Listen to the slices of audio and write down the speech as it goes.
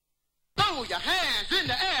throw your hands in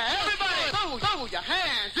the air, everybody. Throw your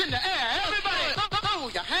hands in the air, everybody. Throw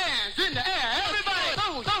your hands in the air, everybody.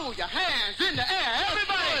 Throw your hands in the air,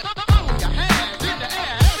 everybody. Throw your hands in the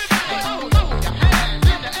air, everybody. Throw your hands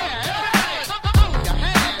in the air, everybody. Throw your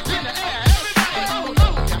hands in the air, everybody.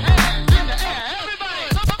 Throw your hands in the air, everybody.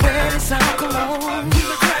 Where the sound come on, where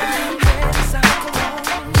the sound come on, where the sound come on,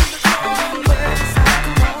 where the sound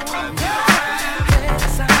come on.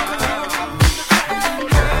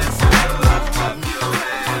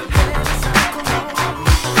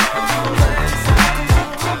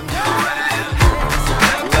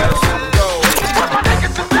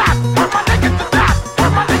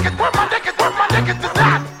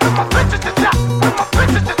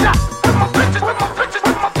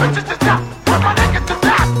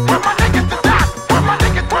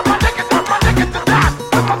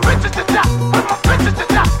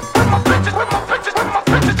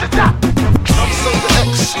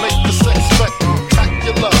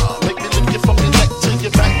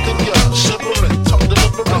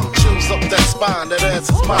 That ass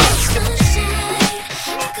is mine.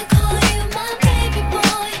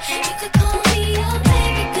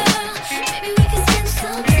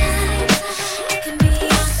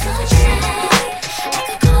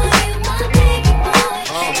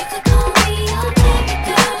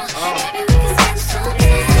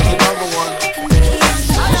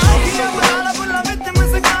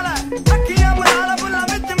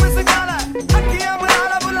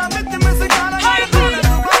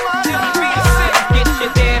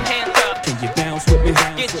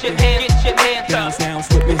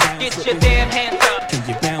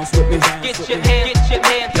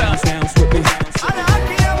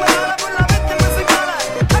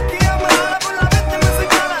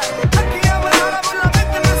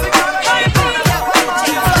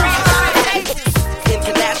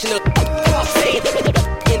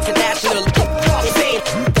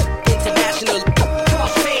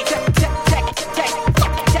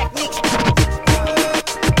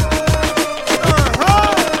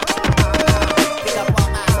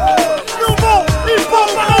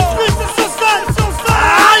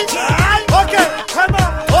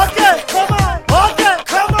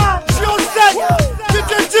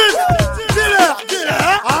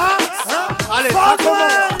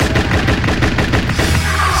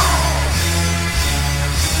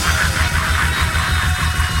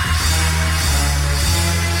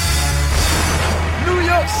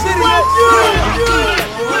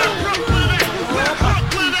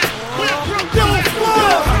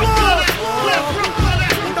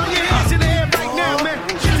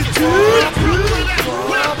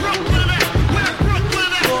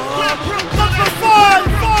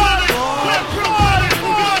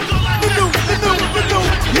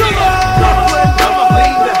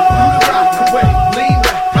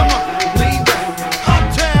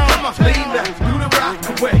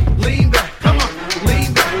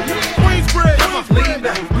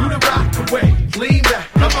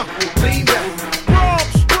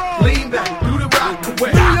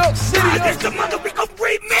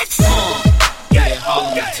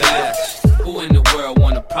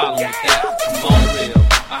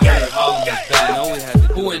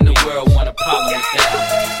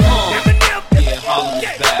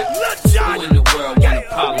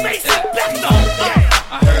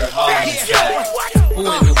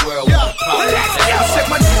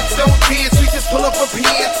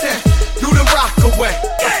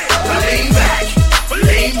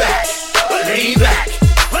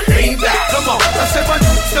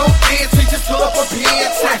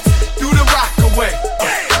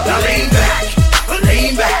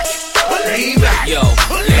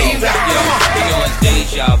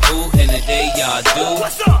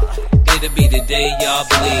 It'll be the day y'all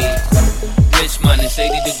believe. Rich minus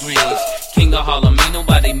 80 degrees. King of Harlem, ain't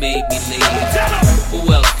nobody made me leave.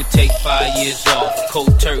 Who else could take 5 years off?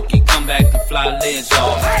 Cold turkey, come back and fly lids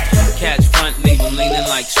off. Catch front, leave them leaning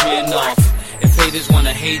like Smirnoff. If haters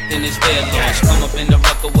wanna hate, then it's their loss. Come up in the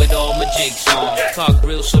rucker with all my jigs on. Car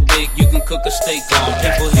grill so big, you can cook a steak on.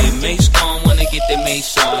 People hear Mace gone when they get their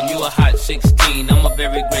Mace on. You a hot 16, I'm a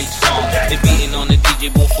very great song. They beating on the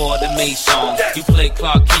DJ before the Mace song. You play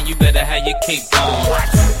Clark Kent, you better have your cape on.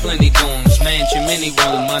 Plenty goons, mansion, mini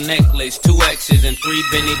room. My necklace, 2 X's and 3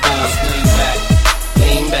 Benny Bones. Lean back,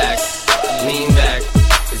 lean back, lean back.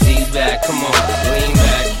 Z's back, come on. Lean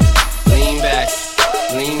back, lean back,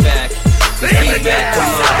 lean back. Lean back,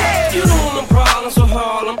 come on. You don't want no problems with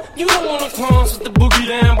Harlem. You don't want no clones with the boogie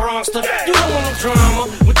down Bronxter. You don't want no drama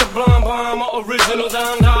with the blonde bomber. Original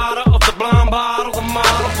Don Dada of the blonde bottle. The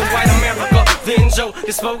model for white America. Then Joe, the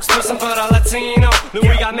spokesperson for the Latino. Then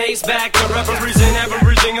we got Mace back to represent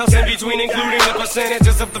everything else in between. between, including the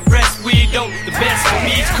percentages of the rest we don't. The best from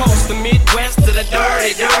East Coast, the Midwest, to the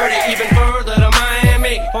dirty, even further to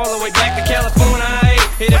Miami, all the way back to California.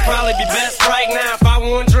 It'd probably be best right now if I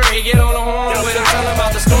want Dre, get on the horn with him, tell him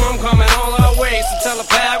about the storm coming all our way. So tell a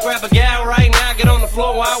pal, grab a gal right now, get on the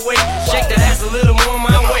floor while I wait. Shake that ass a little more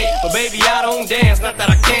my way, but baby I don't dance, not that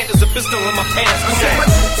I can't, there's a pistol in my pants. Come on.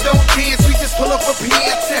 Don't dance, we just pull up a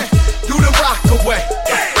pants and do the rock away.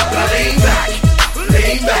 Lean back,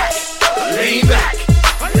 lean back, lean back,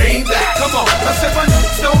 lean back. Come on. I said my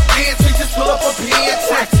don't dance, we just pull up a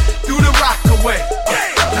pants and do the rock away.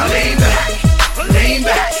 Now lean back, lean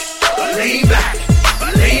back, lean back,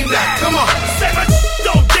 lean back. Come on. I said my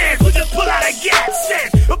don't dance, we just pull out a gas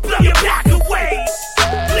and blow your back away.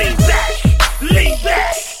 Lean back, lean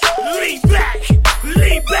back, lean back,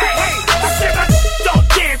 lean back. Hey, I said my don't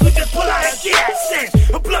dance, we just pull out a gas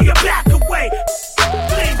and blow your back away.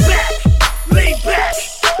 Lean back, lean back,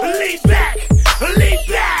 lean back, lean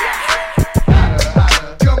back.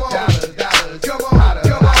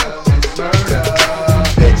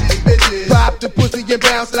 Pop the pussy and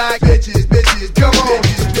bounce like bitches, bitches, come on,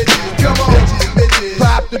 bitches, come on, bitches,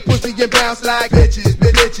 pop the pussy and bounce like bitches,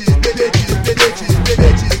 bitches, bitches, bitches,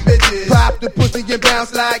 bitches, bitches, pop the pussy and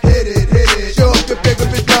bounce like hit it, show up the figure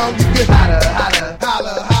if it's long, you get hotter, hotter,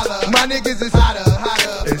 holler, holler, my niggas is hotter,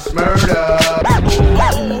 hotter, it's murder.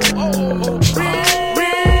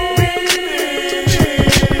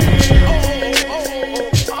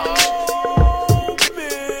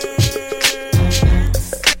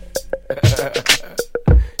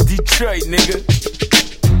 Detroit, nigga.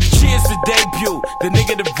 Cheers to debut, the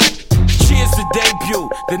nigga the. Cheers to debut,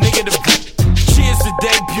 the nigga the. Cheers to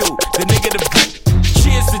debut, the nigga the.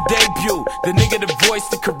 Cheers to debut, the nigga the voice,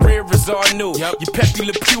 the career is all new. You peppy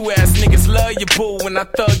Le Pew ass niggas love your boo. When I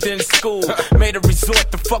thugged in school, made a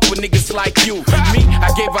resort to fuck with niggas like you. Me,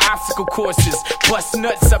 I gave her obstacle courses, bust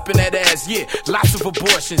nuts up in that ass, yeah, lots of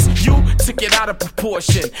abortions. You took it out of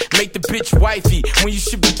proportion, make the bitch wifey when you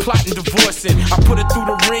should be plotting divorcing. I put her through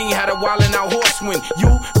the ring, had her wildin' out horseman. You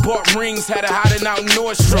bought rings, had her hiding out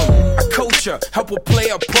Nordstrom. I coach her, help her play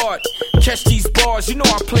her part. Catch these bars, you know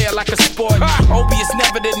I play it like a sport. Obi is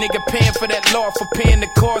never the nigga paying for that law, for paying the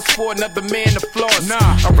cost for another man to floss. Nah,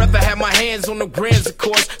 I'd rather have my hands on the grands, of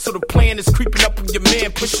course. So the plan is creeping up with your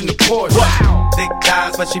man pushing the Porsche. Wow. Thick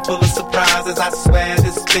thighs, but she full of surprises. I swear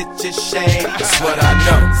this bitch is shady. That's what I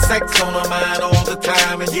know. Sex on her mind all the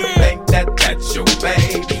time, and you think that that's your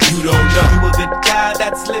baby. You don't know. You a good guy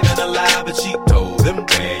that's living a lie, but she told him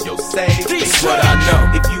where your safety. That's what I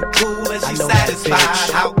know. If you cool and she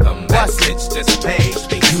satisfied, how come that bitch just pays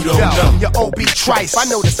me? You don't know. Your OB Trice, I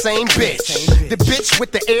know the same bitch. The bitch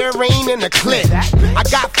with the earring and the clip. I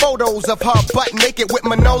got photos of her butt naked with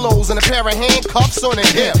Manolos and a pair of handcuffs on her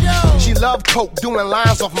hip. She love coke, doing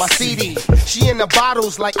lines off my CD. She in the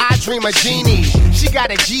bottles like I Dream a Genie. She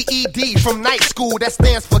got a GED from night school that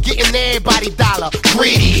stands for getting everybody dollar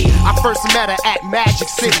greedy. I first met her at Magic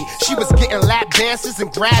City. She was getting lap dances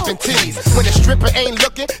and grabbing titties. When the stripper ain't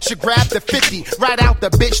looking, she grab the 50. Right out the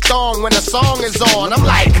bitch thong when the song is on. I'm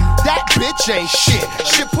like, that bitch ain't shit.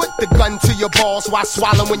 She put the gun to your balls while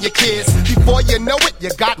swallowing your kids. Before you know it, you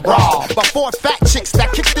got robbed by 4 fat chicks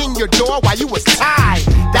that kicked in your door while you was tied.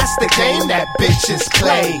 That's the game that bitches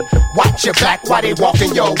play. Watch your back while they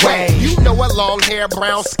walking your way. You know her long hair,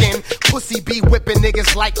 brown skin, pussy be whipping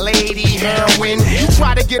niggas like Lady Heroin. You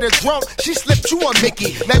try to get her drunk, she slipped you a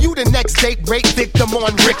Mickey. Now you the next date rape victim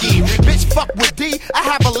on Ricky. Bitch fuck with D, I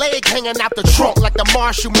have a leg hanging out the trunk like the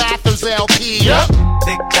Marshall Mathers LP. Yup.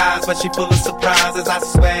 Thick thighs, but she full of surprises. I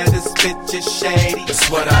swear this bitch is shady. That's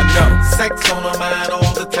what I know. Sex on her mind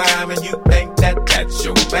all the time, and you think that that's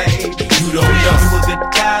your baby. You don't know. You a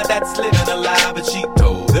good guy that's living a lie, but she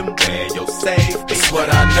told him where your safety. That's what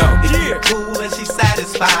I know. If you cool and she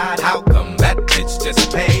satisfied, how come that bitch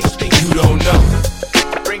just pays me? You don't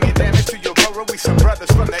know. Bring it down into your borough. We some brothers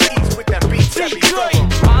from the east with that beat that be thorough.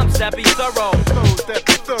 Rhymes that be thorough. Flows that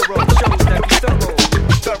be thorough. Shows that be thorough.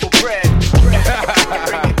 Thoroughbred.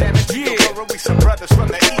 Bring it down into your borough. We some brothers from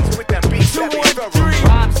the east with that beat that be thorough.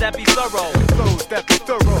 Rhymes that be thorough. Flows that be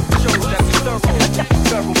thorough. Shows that be thorough.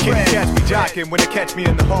 Thoroughbred. Catch me jocking when they catch me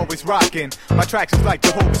in the hallways rocking. My tracks is like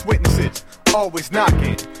Jehovah's Witnesses. always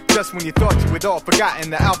knocking. Just when you thought you had all forgotten,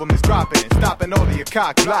 the album is dropping, stopping all of your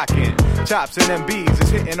cock blocking. Chops and MBs is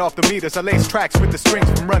hitting off the meters. I lace tracks with the strings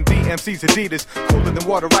from Run DMC's Adidas. Cooler than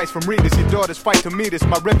water ice from readers. Your daughters fight to meet us.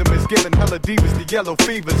 My rhythm is giving hella divas the yellow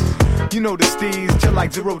fevers. You know the steez, chill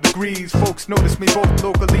like 0 degrees. Folks notice me both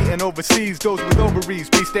locally and overseas. Those with ovaries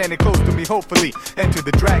be standing close to me, hopefully. Enter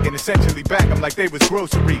the dragon, essentially back them like they was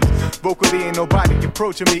groceries. Vocally ain't nobody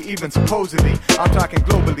approaching me, even supposedly. I'm talking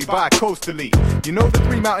globally, bi-coastally. You know the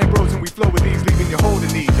 3 mountain bros and we flow with these, leaving you holding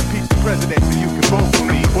these. Impeach the president so you can vote for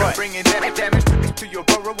me. What? Bringing damage to your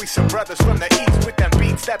borough. We some brothers from the east with them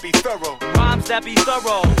beats that be thorough. Rhymes that be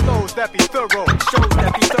thorough. Flows that be thorough. Shows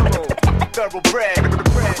that be thorough. Thoroughbred.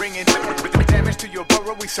 Bringing damage to your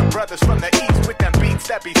borough. We some brothers from the east with them beats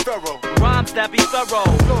that be thorough. Rhymes that be thorough.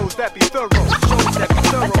 Flows that be thorough. Shows that be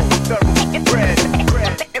thorough. Thoroughbred.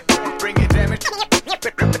 Bringing damage.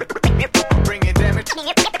 Bringing damage.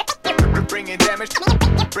 Bringing damage.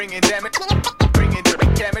 Bringing damage. Bringing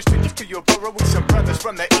damage to your borough. We some brothers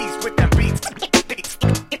from the east with them beats.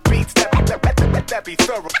 Beats that be thorough. That be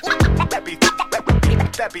thorough. That be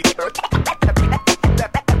thorough.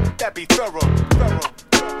 That be thorough.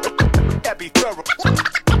 That be thorough.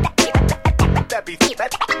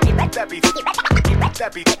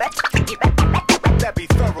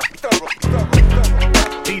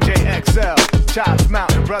 DJ XL, Chops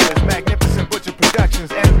Mountain Brothers, Magnificent Butcher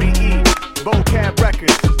Productions, MBE, Vocab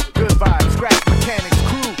Records, Good Vibes, Scratch Mechanics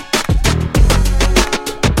Crew.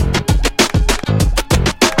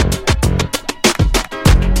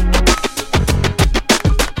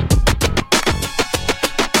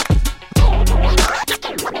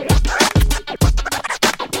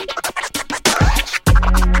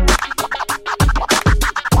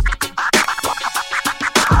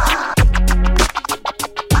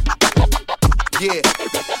 Yeah,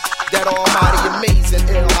 that almighty amazing,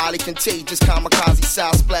 ill, highly contagious, kamikaze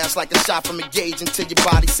sound splash like a shot from a gauge until your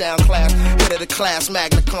body sound clash. Head of the class,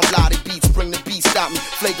 magna cum laude beats, bring the beat, stop me,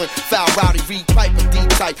 flagrant, foul, rowdy, read, pipe, and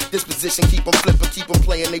D-type. Disposition, keep them flipping, keep them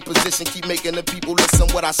playing they position, keep making the people listen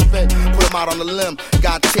what I spit. Put them out on the limb,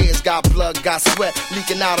 got tears, got blood, got sweat,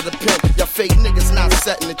 leaking out of the pen. Y'all fake niggas not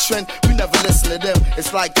setting the trend, we never listen to them.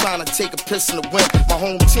 It's like trying to take a piss in the wind. My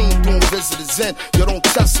home team doing visitors in, you don't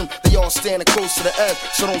test them, they all standing close to the edge,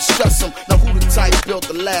 so don't stress them. Now who the type built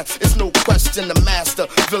the last? It's no question the master,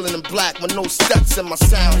 villain in black with no steps in my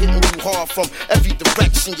sound, hitting you hard from every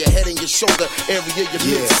direction, your head and your shoulder area, your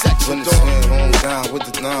midsection. When the hand on down with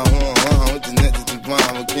the nine horn, with the net to the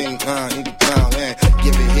ground, with King Khan, he the ground, man.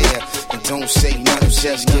 Give it here and don't say nothing,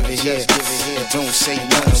 just give it here. And don't say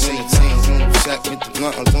nothing. When the team's on the check with the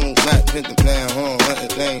blunt, don't back, hit the plan, let the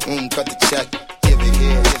thing, cut the check. Give it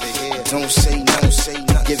here, don't say nothing,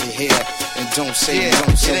 give it here, and don't say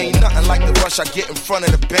nothing. It ain't nothing like the rush I get in front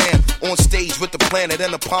of the band, on stage with the planet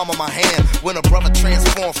in the palm of my hand. When a brother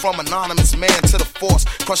transformed from anonymous man to the force,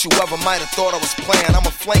 crush whoever might have thought I was playing.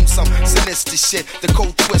 I'ma flame some sinister shit, the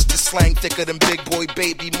cold twisted slang, thicker than big boy,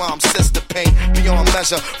 baby, mom, sister pain. Beyond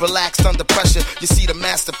measure, relaxed under pressure, you see the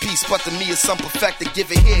masterpiece, but to me it's some perfected.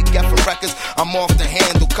 Give it here, Geffen Records, I'm off the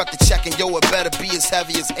handle, cut the check and yo, it better be as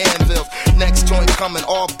heavy as anvils. Next joint coming,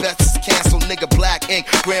 all bets is canceled. Nigga Black Ink,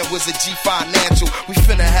 Grand Wizard G Financial. We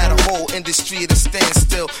finna had a whole industry at a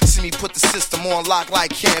standstill. See me put the system on lock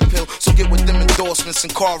like Campbell. So get with them endorsements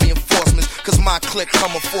and car reinforcements, cause my clique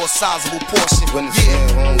coming for a sizable portion. When the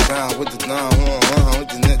hand on down with the nine horn, with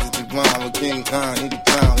the net to the ground, with King Khan, he the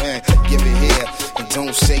ground, man. Give it here and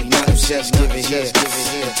don't say nothing, just give it here.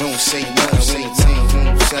 And don't say nothing. When the team's on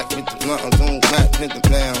the check with the blunt, don't back, hit the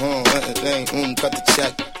plan, let the thing, cut the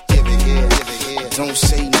check. Give it here, don't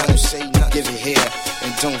say nothing, give it here,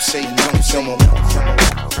 and don't say nothing. Come on.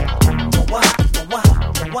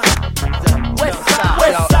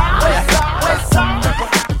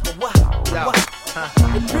 West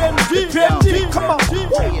side. PMG, come on.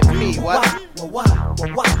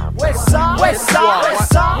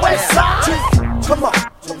 West side. Come on.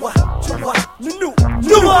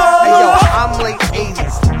 Hey yo, I'm late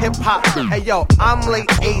 80s, hip hop. Hey yo, I'm late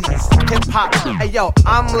 80s, hip hop. Hey yo,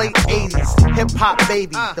 I'm late 80s, hip hop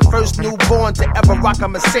baby. The first newborn to ever rock a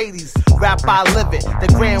Mercedes. Rap I live it, the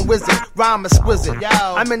Grand Wizard, rhyme exquisite. Yo,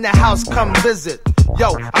 I'm in the house, come visit.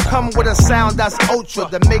 Yo, I come with a sound that's ultra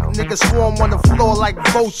to make niggas swarm on the floor like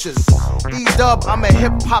vultures. E-dub, I'm a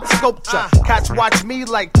hip-hop sculpture. Cats watch me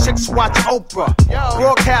like chicks watch Oprah.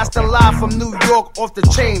 Broadcasting live from New York off the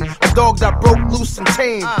chain. A dog that broke loose and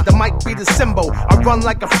tamed. The mic be the symbol. I run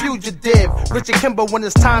like a fugitive. Richard Kimber when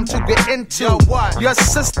it's time to get into your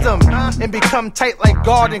system and become tight like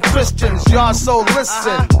God and Christians. Y'all so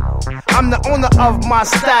listen. I'm the owner of my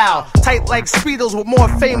style. Tight like Speedos with more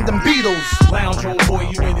fame than Beatles. Lounge on, boy,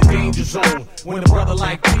 you in the danger zone. When a brother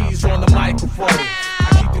like P's on the microphone,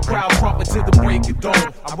 I keep the crowd pumping till the break of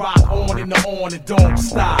dawn. I rock on and don't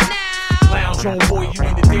stop. Lounge on, boy, you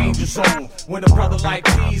in the danger zone. When a brother like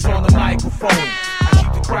P's on the microphone, I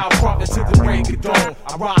keep the crowd pumping till the break of dawn.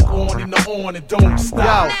 I rock on and don't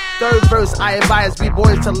stop. Yo, third verse, I advise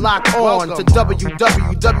B-boys to lock on to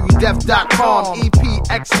www.def.com. EP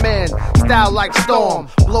X-Men, style like Storm.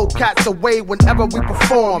 Blow cats away whenever we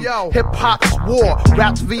perform. Hip-hop's war,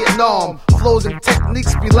 rap's Vietnam. Flows and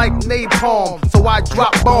techniques be like napalm. So I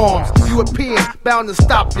drop bombs. European, bound to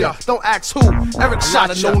stop ya. Don't ask who, Eric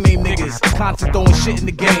shot ya. No-name niggas, constant throwing shit in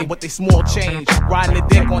the game, but they small change. Riding the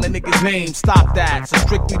dick on a nigga's name, stop that. So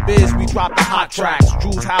strictly biz, we drop the hot tracks.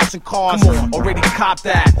 Drew's house and cars, already cop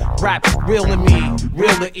that. Rap real to me,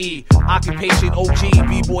 real to E. Occupation OG,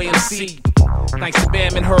 B-boy MC. Thanks to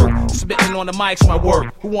Bam and Herb, spitting on the mics my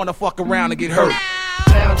work. Who wanna fuck around and get hurt?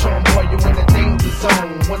 Lounge on, boy, you in the danger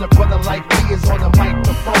zone. When a brother like me is on the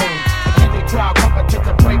microphone, I keep the crowd pumping till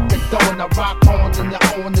the break the dawn. I rock on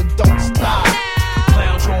and don't stop.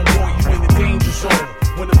 Lounge on, boy, you in the danger zone.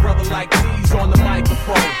 When a brother like me's on the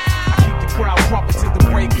microphone, I keep the crowd pumping till the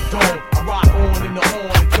break of dawn. I rock on and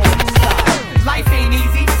don't stop. Life ain't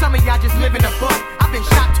easy, some of y'all just live in a book. I've been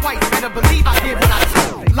shot twice, better believe I give what I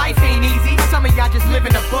took. Life ain't easy, some of y'all just live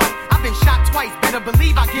in a book. I've been shot twice, better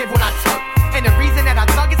believe I give what I took. And the reason that I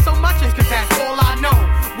thug it so much is cause that's all I know.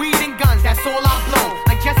 Weed and guns, that's all I blow.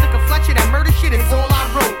 Like Jessica Fletcher, that murder shit is all I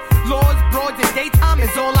wrote. Laws, broads, and daytime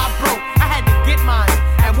is all I broke. I had to get mine.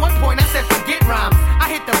 At one point I said forget rhymes.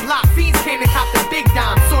 I hit the block, fiends came to cop the big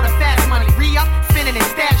dime. Sort of fast money, re-up, spinning and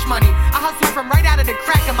stash money. I hustle from right out of the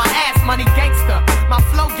crack of my ass money. Gangster, my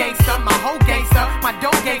flow gangster, my whole gangster, my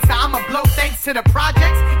dope gangster. I'ma blow thanks to the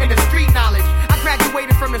projects and the street knowledge. I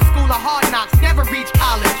graduated from the school of hard knocks, never reached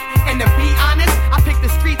college. And to be honest, I picked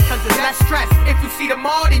the streets cause there's less stress. If you see them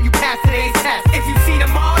all, then you pass today's test. If you see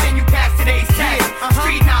them all, then you pass today's test.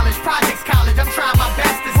 Street knowledge, projects, college, I'm trying my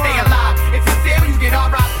best to stay alive. If you fail, you get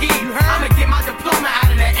R.I.P. I'ma get my diploma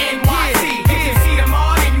out of the NYC. If you see them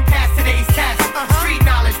all, then you pass today's test. Street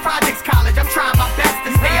knowledge, projects, college, I'm trying my best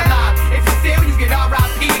to stay alive. If you fail, you get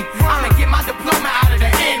R.I.P. I'ma get my diploma out of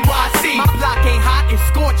the NYC. My block ain't hot, it's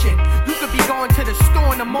scorching. You could be going to the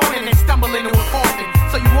store in the morning and stumble into a coffin.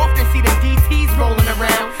 So you often see the DTs rolling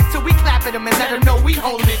around. So we clap at them and let them know we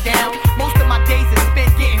holding it down. Most of my days is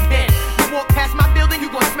spent getting bent. You walk past my building,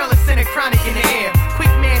 you gon' smell a scent of chronic in the air.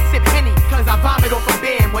 Quick man sip Henny, cause I vomit off a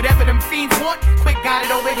bed. Whatever them fiends want, quick got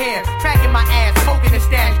it over here. Crack in my ass, coke in the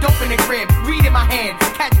stash, dope in the crib, weed in my hand.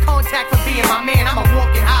 Catch contact for being my man, I'm a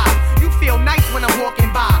walking high. You feel nice when I'm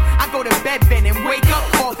walking by. I go to bed bend and wake up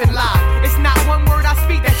off and lie. It's not one word I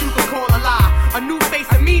speak that you can call a lie. A new face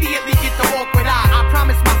immediately get the awkward eye. I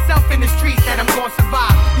promise myself in the streets that I'm gonna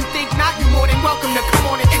survive. You think not, you more than welcome to come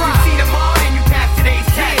on and try. If you see them all, then you pass today's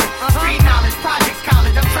test. Street knowledge, projects,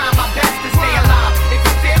 college, I'm trying my best to stay alive. If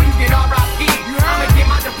you fail, you get R.I.P. I'ma get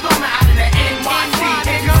my diploma out of the NYC.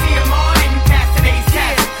 If you see them all, then you pass today's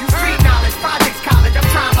test. Street knowledge, projects, college, I'm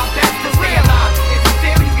trying my best to stay alive. If you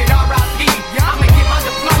fail, you get R.I.P. I'ma get my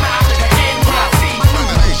diploma out of the NYC.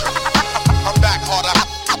 I'm back harder.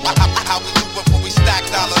 How we do it when we stack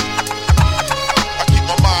dollars. I keep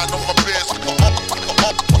my mind on my biz.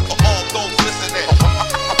 All those listening.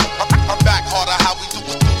 I'm back harder. How we do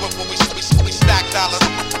it when we stack dollars.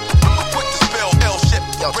 Quick to spill ill shit.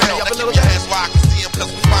 Real. Now keep your hands where I can see them,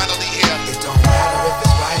 cause we finally here. It don't matter if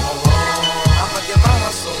it's right or wrong. I'ma get my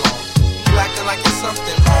hustle on. You acting like it's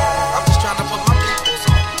something wrong. I'm just trying to put my peoples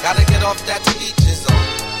on. Gotta get off that to each his own.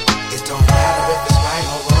 It don't matter if it's right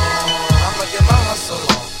or wrong. I'ma get my hustle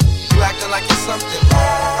on. You acting like it's something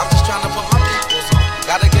wrong. I'm just trying to put my peoples on.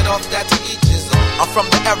 Gotta get off that to each his own. I'm from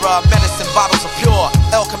the era of medicine, bottles of pure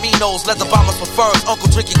El Caminos, leather bombers with furs, uncle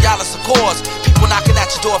drinking Gallus Accords. People knocking at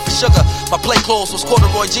your door for sugar. My play clothes was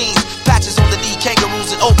corduroy jeans, patches on the knee,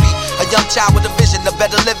 kangaroos and Opie. A young child with a vision of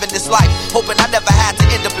better living this life, hoping I never had to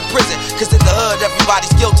end up in prison. Cause in the hood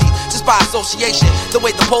everybody's guilty, just by association. The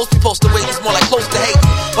way the post be posted way was more like close to hate.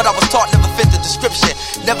 But I was taught never fit the description,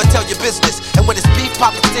 never tell your business. And when it's beef,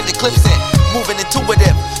 pop extended clips in, moving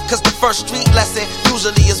intuitive. Cause the first street lesson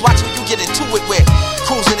usually is watch who you get into it with.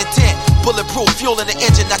 Cruising intent, bulletproof true fuel in the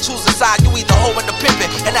engine. I choose a side, you either hoeing or pimping,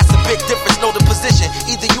 and that's a big difference, know the position.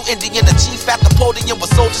 Either you Indian or chief at the podium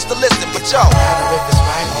with soldiers to listen, but yo, I'ma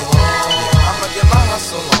get my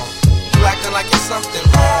hustle on. You acting like it's something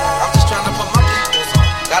wrong. I'm just trying to put my peoples on.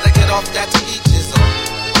 Gotta get off that to each his own.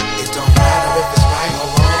 It don't matter if it's right or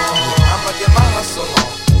wrong. I'ma get my hustle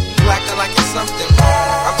on. You acting like it's something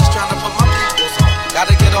wrong. I'm just trying to put my peoples on.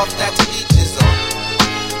 Gotta get off that to each his own.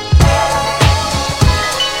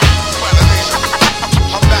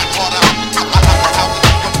 I'm back harder. How we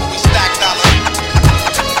do it when we stack dollars.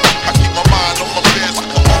 I keep my mind on my biz.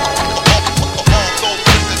 All those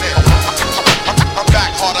listening. I'm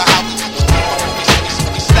back harder. How we do it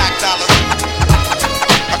when we stack dollars.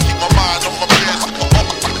 I keep my mind on my biz.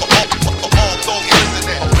 All those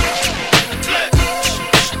listening.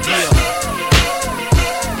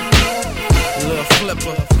 Little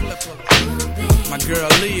flipper. My girl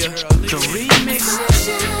Leah. The remix.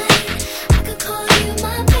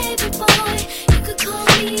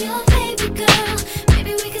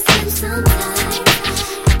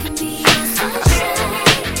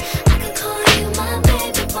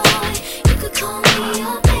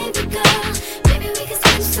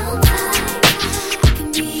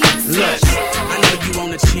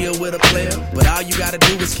 Chill with a player, but all you gotta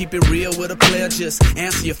do is keep it real with a player. Just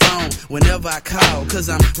answer your phone whenever I call, cause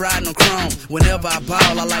I'm riding on chrome. Whenever I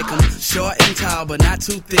ball, I like them short and tall, but not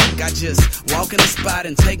too thick. I just walk in the spot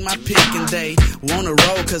and take my pick, and they wanna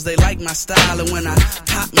roll cause they like my style. And when I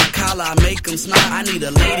pop my collar, I make them smile. I need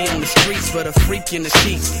a lady on the streets for the freak in the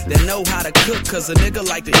sheets that know how to cook, cause a nigga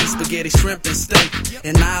like to eat spaghetti, shrimp, and steak.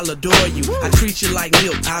 And I'll adore you, I treat you like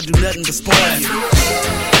milk, I'll do nothing but spoil you.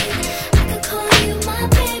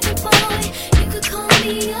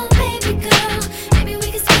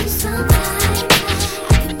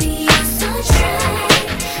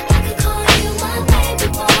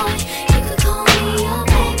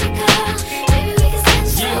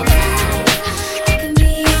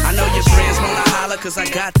 Cause I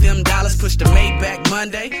got them dollars, push the Maybach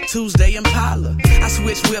Monday, Tuesday Impala. I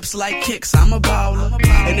switch whips like kicks, I'm a baller.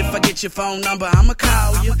 And if I get your phone number, I'ma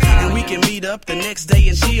call you. And we can meet up the next day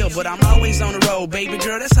and chill. But I'm always on the road, baby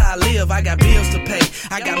girl, that's how I live. I got bills to pay,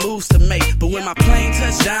 I got moves to make. But when my plane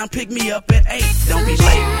touch down, pick me up at 8, don't be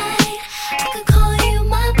late. I could call you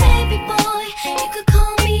my baby boy. You could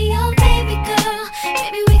call me your baby girl.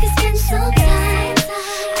 Maybe we could spend some time.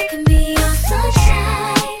 I can be your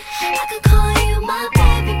sunshine. I could call you my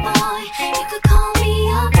baby boy. You could call me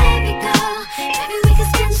your baby girl. Maybe we could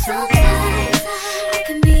spend some time. I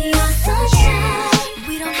can be your sunshine.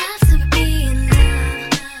 We don't have to be in love.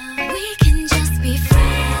 We can just be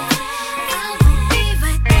friends. I will be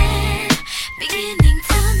right there, beginning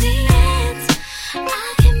to the end.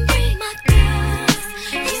 I can bring my girls,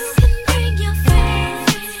 you can bring your friends.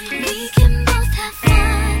 We can both have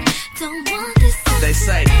fun. Don't want this. They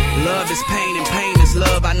say love is pain and pain is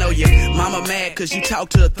love. I know your mama mad cause you talk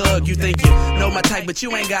to a thug. You think you know my type but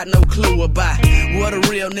you ain't got no clue about what a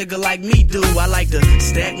real nigga like me do. I like to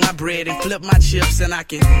stack my bread and flip my chips, and I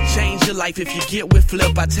can change your life if you get with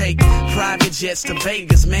flip. I take private jets to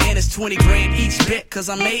Vegas, man. It's 20 grand each bet cause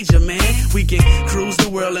I'm major, man. We can cruise the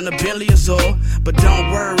world in a Bentley or so, but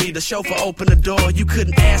don't worry, the chauffeur open the door. You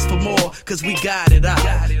couldn't ask for more cause we got it out.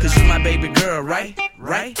 Cause you my baby girl, right?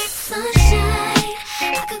 Right? Sunshine.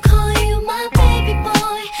 I could call you my baby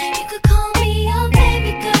boy. You could call me your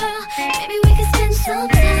baby girl. Maybe we could spend some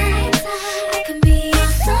time. I can be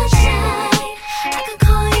your sunshine. I could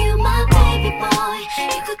call you my baby boy.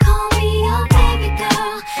 You could call me your baby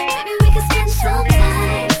girl. Maybe we could spend some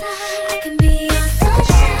time. I can be your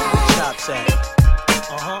sunshine. Top set.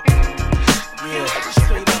 Yeah,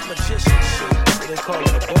 straight up magician shit. They call it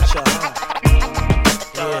a butcher, huh?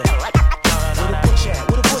 Yeah. Where the butcher at?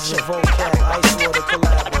 Where the butcher? Vocab, ice water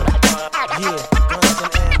collab. Yeah, guns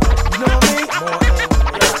and ammo. You know what I mean? More ammo.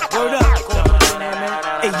 Word up.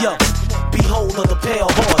 Hey yo, behold of the pale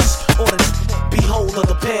horse. Order. Behold of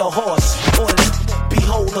the pale horse. Order.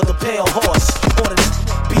 Behold of the pale horse. Order.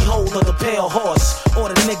 Behold of the pale horse. Or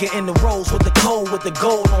the nigga in the rose with the cold with the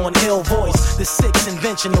gold on ill voice. The sixth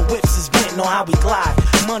invention, the whips is bent on how we glide.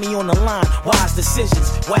 Money on the line, wise decisions.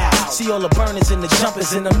 Wow, see all the burners and the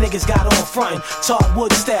jumpers and them niggas got on front. Talk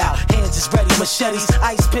wood style, hands is ready, machetes,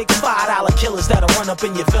 ice pick, $5 killers that'll run up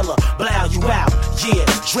in your villa, blow you out. Yeah,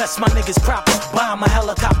 dress my niggas proper, buy my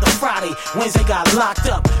helicopter Friday. Wednesday got locked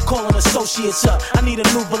up, calling associates up. I need a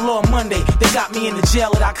new velour Monday. They got me in the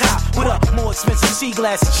jail that I cop. What up? More expensive sea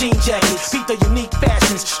glasses, jean jackets, beat the unique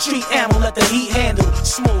fashions, street ammo, let the heat handle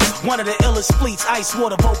smooth. One of the illest fleets, ice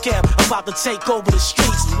water vocab, about to take over the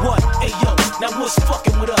streets. What? Hey yo, now what's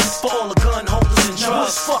fucking with us? For all the gun holders and drugs. Now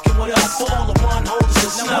what's fucking with us? For all the one holders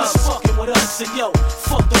and snugs. Now what's fucking with us? And yo,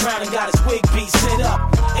 fucked around and got his wig piece set up.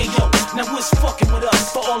 Hey yo, now what's fucking with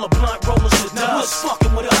us? For all the blunt rollers and dubs. Now what's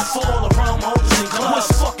fucking with us? For all the rum holders and clubs. Now what's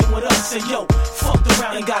fucking with us? And yo, fucked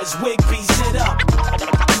around and got his wig piece set up.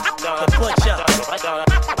 The butcher,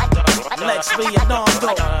 Lex B and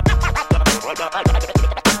Nardo.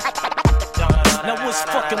 Now what's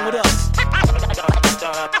fucking with us?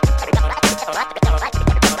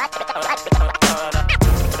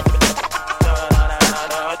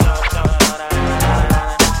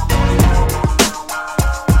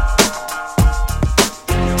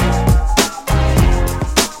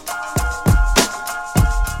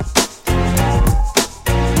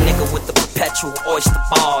 Oyster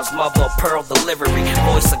bars, mother of pearl delivery,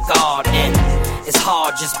 voice of God, and it's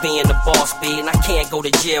hard just being the boss, B, and I can't go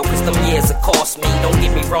to jail cause them years it cost me. Don't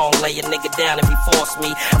get me wrong, lay a nigga down if he force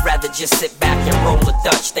me. I'd rather just sit back and roll a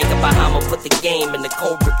Dutch. Think about how I'ma put the game in the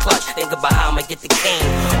Cobra clutch. Think about how I'ma get the cane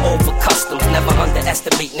over customs. Never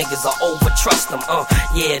underestimate niggas or over trust them.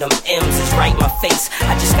 Yeah, them M's is right in my face.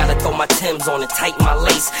 I just gotta throw my Timbs on and tighten my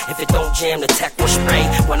lace. If it don't jam, the tech will spray.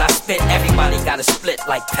 When I spit, everybody gotta split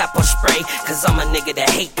like pepper spray. Cause I'm a nigga that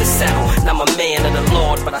hate to settle. And I'm a man of the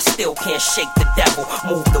Lord, but I still can't shake the devil.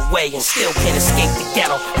 Moved away and still can't escape the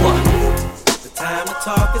ghetto. What? The time to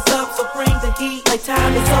talk is up, so bring the heat like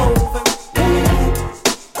time is over.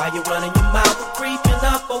 While you're running your mouth and creeping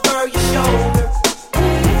up over your shoulder.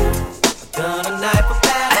 A gun, a knife, a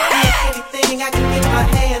bat, anything I can get my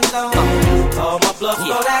hands on. All my bluffs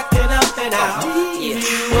start acting up and I'll leave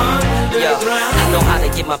you underground. I know how to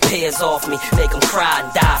get my peers off me, make them cry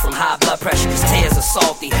and die from high blood pressure cause tears are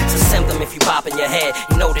salty. It's a symptom if you pop in your head,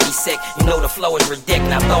 you know that he's sick, you know the flow is ridiculous.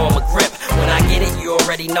 Now throw him a grip, when I get it you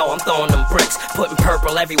already know I'm throwing them bricks. Putting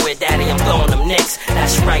purple everywhere, daddy, I'm throwing them nicks.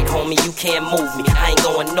 That's right, homie, you can't move me, I ain't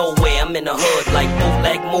going nowhere, I'm in the hood like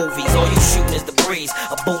bootleg movies. All you shooting is the breeze,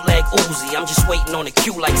 a bootleg Uzi. I'm just waiting on the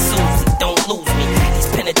cue like Susie, don't lose me.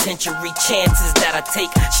 These penitentiary chances that I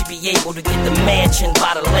take should be able to get the mansion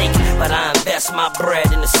by the lake. But I invest my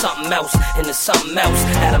bread into something else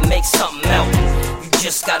that'll make something else. You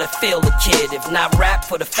just gotta feel the kid, if not rap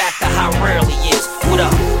for the fact of how rare he is. What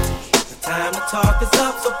up? The time to talk is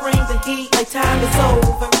up, so bring the heat like time is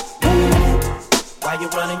over. While you're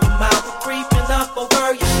running your mouth and creeping up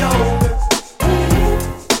over your shoulder.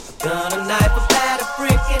 A gun, a knife, a bat, a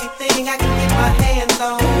brick, anything I can get my hands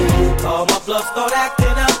on. All my bluffs start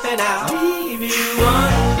acting up and I'll leave you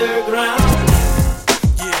underground.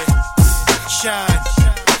 Shine,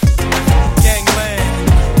 gangland,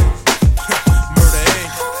 Murder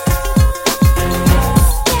Inc.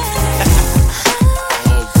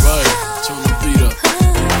 Alright, turn the beat up.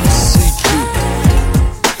 CQ.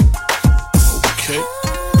 Okay.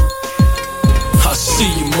 I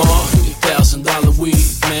see you, Ma. $1,000 weed.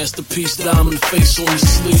 Masterpiece, diamond face on your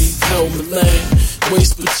sleeve. Helmet lane,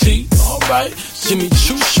 waist petite. Alright. Jimmy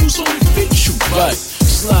Choo shoes on your feet. You right.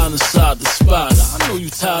 Slide inside the spot. I know you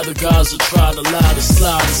tired of guys that try to lie to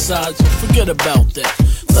slide inside you. Forget about that.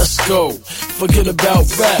 Let's go. Forget about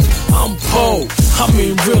rap. I'm Poe. I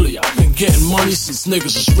mean, really, I've been getting money since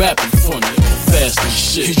niggas was rapping funny. Fast and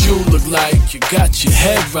shit. You look like you got your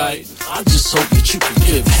head right. I just hope that you can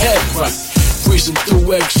give head right. Breezing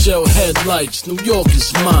through eggshell headlights. New York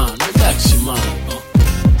is mine. Relax your mind.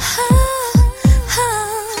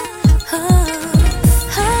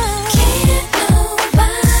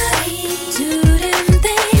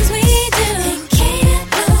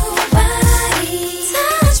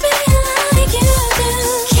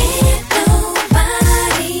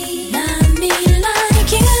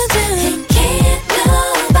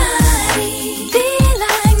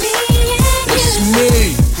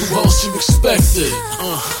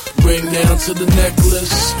 Ring down to the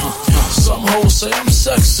necklace. Some hoes say I'm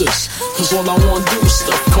sexist, cause all I wanna do is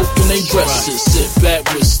stuff coke in they dresses. Sit back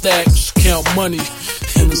with stacks, count money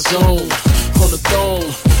in the zone, on the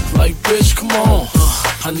throne. Like bitch, come on.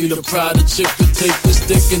 I need a private chick to take this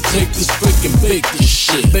dick and take this brick and bake this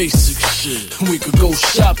shit. Basic shit. We could go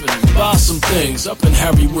shopping and buy some things up in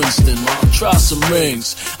Harry Winston, Mom. Try some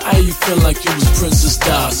rings. I hear you feel like you was Princess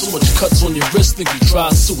Di. So much cuts on your wrist, think you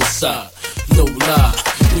tried suicide. No lie,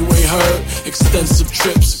 you ain't heard extensive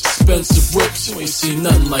trips, expensive whips. You ain't seen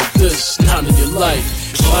nothing like this, not in your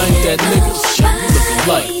life. If I ain't that nigga, shit, you looking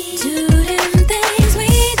like.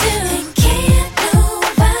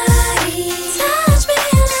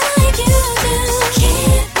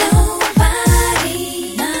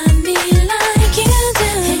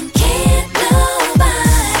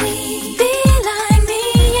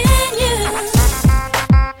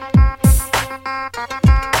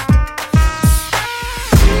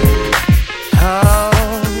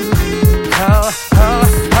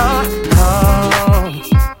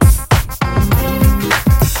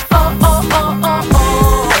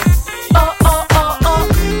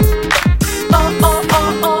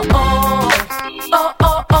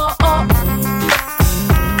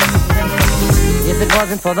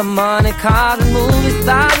 wasn't for the money, cars and movies,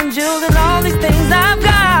 stars and jewels and all these things I've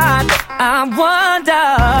got, I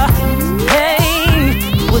wonder, hey,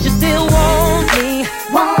 would you still want me?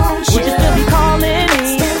 Won't you? Would you still be calling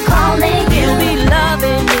me? Still calling you. You'll be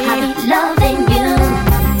loving me. I'll be loving you.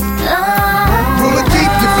 Wanna keep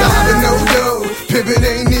you fly to no dough. Pimpin'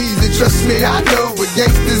 ain't easy, trust me, I know. With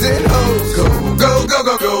gangsters and hoes, go, go, go,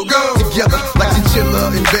 go, go, go. Together like chinchilla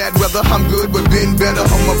in bad weather. I'm good, but been better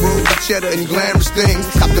on my road with cheddar and glamorous things.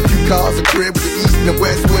 Copped a few cars, a crib with the east and the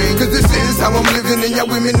west wing. Cause this is how I'm living, and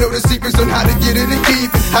y'all women know the secrets on how to get it and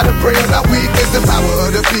keep it. How to pray on our weakness, the power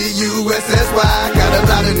of the P-U-S-S-Y. Got a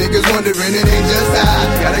lot of niggas wondering, it ain't just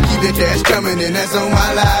I. Gotta keep the cash coming, and that's on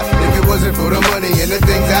my life. If it wasn't for the money and the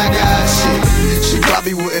things I got, shit, she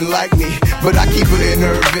probably wouldn't like me. But I keep her in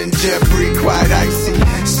Irvin, Jeffrey, quite icy.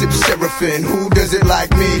 Sip Seraphim, who does it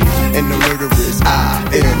like me? And the murderers,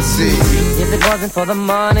 I-N-C. If it wasn't for the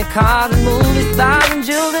money, cars and movies, stars and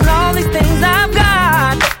jewels and all these things I've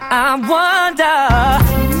got, I wonder,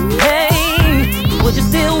 hey, would you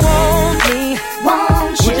still want me?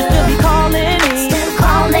 Won't you? Would you still be calling me? Still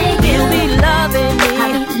calling you. You'll be loving me.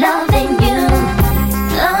 I'll be loving you.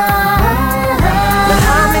 But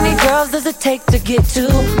how many girls does it take to get to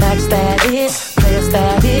max status, player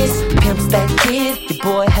status, pimp stat kid? Your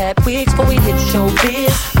boy had wigs before we hit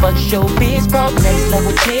showbiz, but showbiz brought next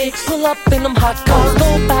level chicks. Pull up in them hot cars,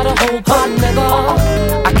 go by the whole pot,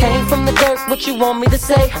 nigga. I came from the dirt, what you want me to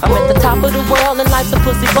say? I'm at the top of the world and life's a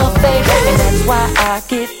pussy buffet, and that's why I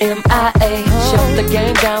get MIA. Shut the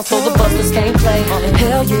game down so the busters can't play.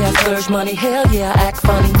 Hell yeah, I splurge money, hell yeah, I act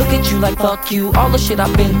funny. Look at you like fuck you, all the shit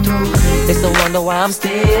I've been through. They still wonder why I'm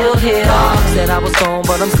still here. Said I was gone,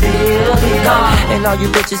 but I'm still here. And all you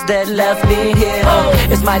bitches that left me here,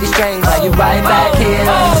 it's mighty strange how you right back here.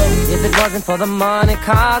 If it wasn't for the money,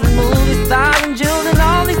 cars and movies, stars and jewels and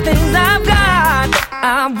all these things I've got,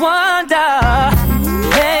 I wonder,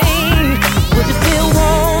 hey, would you still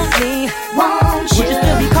want me? Won't you? Would you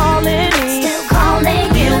still be calling me? Still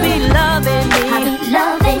calling you. You'll be loving me. I'll be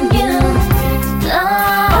loving you.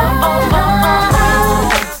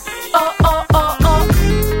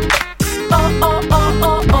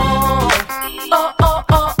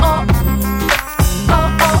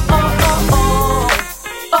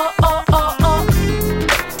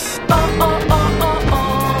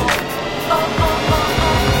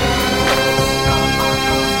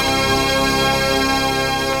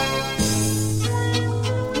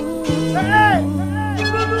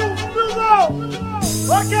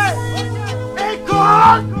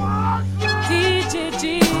 DJ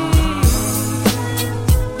Djibes.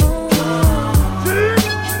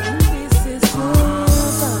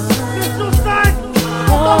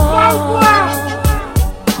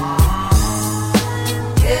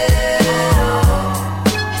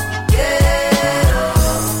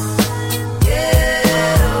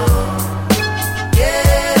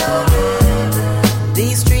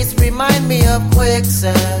 These streets remind me of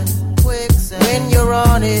quicksand. When you're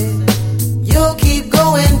on it, you'll keep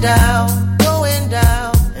going down.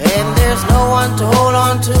 And there's no one to hold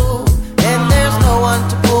on to, and there's no one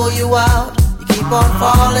to pull you out. You keep on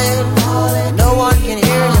falling, no one can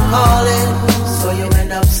hear you calling, so you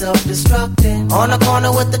end up self-destructing. On the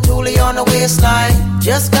corner with the toolie on the waistline,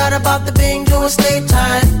 just got about the Bing to estate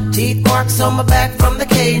time. Teeth marks on my back from the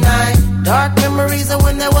K9. Dark memories of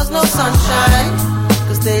when there was no sunshine,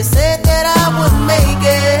 cause they said that I wouldn't make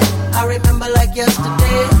it. I remember like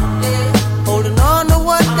yesterday, holding on to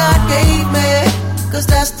what God gave me, cause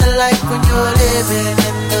that's the life when you're living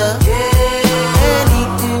in the and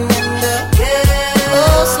eating in the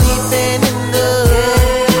sleeping in the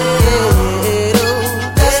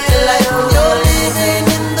that's the life when you're living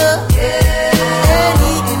in the and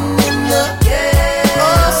eating in the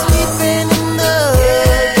sleeping in the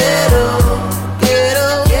ghetto.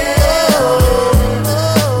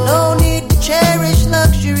 No need to cherish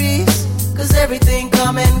luxuries, cause everything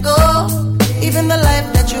come and go. Even the life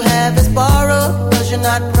that you have is borrowed, cause you're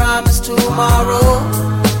not promised tomorrow.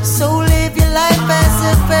 So live your life as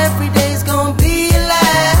if every day's gonna be your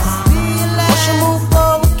last. Once you move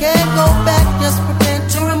forward, can't go back, just pretend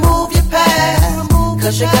to remove your past.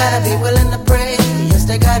 Cause you gotta be willing to pray. Yes,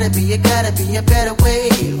 there gotta be a better way.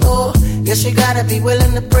 Oh, yes, you gotta be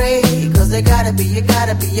willing to pray, cause there gotta be a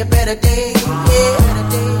better day. Yeah.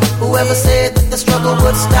 Whoever said that the struggle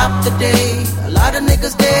would stop today, a lot of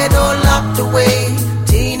niggas dead or locked away.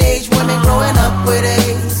 Teenage women growing up with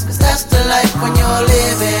AIDS, cause that's the life when you're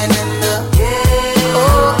living in the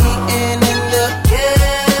eating in the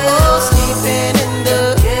sleeping in the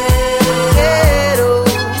ghetto.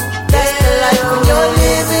 That's the life when you're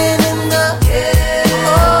living in the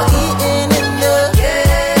eating in the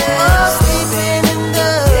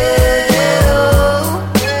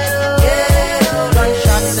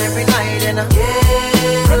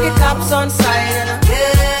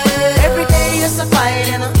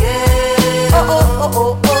in her. Yeah. Oh, oh, oh,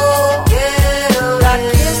 oh, oh. Yeah. Got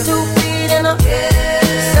kids 2 feet in her.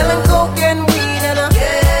 Yeah. Selling coke and weed in her.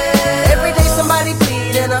 Yeah. Every day somebody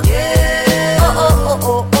bleeding her. Yeah. Oh, oh, oh,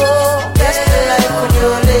 oh, oh. That's the life when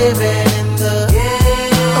you're living in the.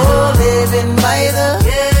 Yeah. Oh, living by the.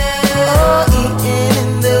 Yeah. Oh, eating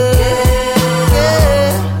in the. Yeah.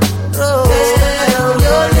 Oh, that's the life when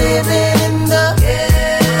you're living in the.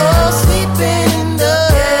 Yeah. Oh, sleeping in the.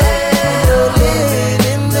 Yeah. You're living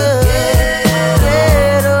in the.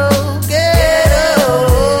 Ghetto, ghetto.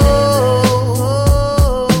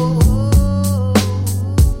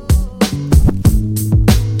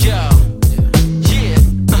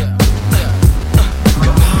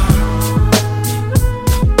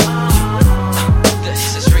 This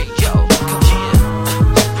is Rio.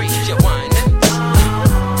 Rio wine.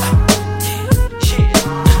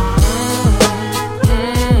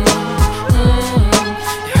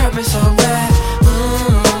 You hurt me so bad,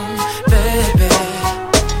 baby.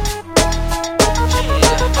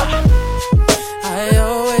 I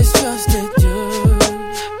always trusted you.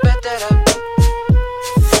 Bet that up.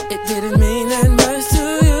 It didn't mean that much to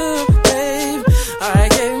you, babe. I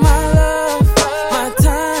gave my love, my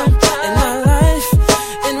time, and my life.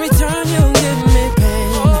 In return, you give me pain.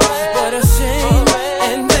 What a shame.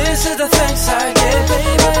 And this is the thanks I get,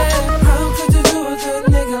 baby. How could you do a good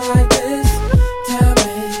nigga like this? Tell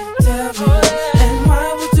me. And why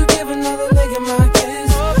would you give another nigga my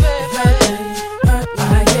kiss? It hurt me.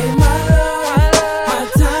 I gave my love, my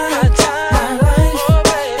time, my life.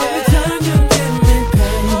 In return, you give me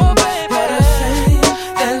pain. What a shame.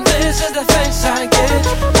 And this is the thanks I get,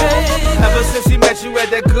 baby. Ever since he met you at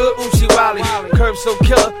that good Uchi Wally, curve so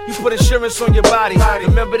killer, you put insurance on your body.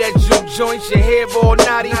 Remember that juke joint, your hair all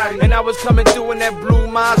naughty, and I was coming through in that blue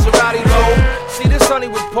Maserati low. See, this honey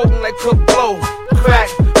was potent like cook blow, crack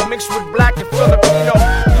mixed with black and Filipino.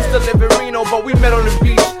 Used to live in Reno, but we met on the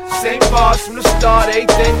beach. Same bars from the start,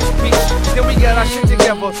 everything was peach. Then we got our shit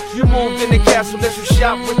together. You moved in the castle, let you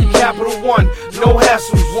shop with the Capital One. No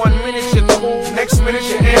hassles. 1 minute you're cool, next minute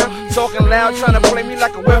you're air. Talking loud, trying to play me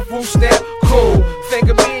like a wet food stamp. Cool. Think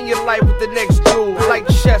of me in your life with the next dude. Like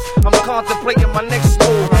chess, I'm contemplating my next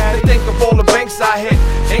move. To think of all the banks I hit.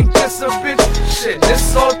 Ain't this a bitch? Shit,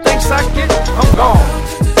 this all the thanks I get. I'm gone.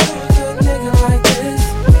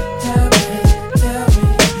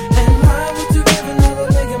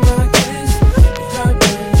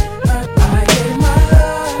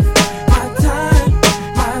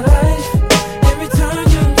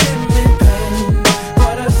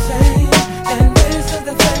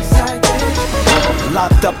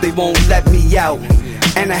 Locked up, they won't let me out.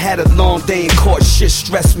 And I had a long day in court, shit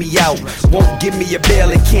stressed me out. Won't give me a bail,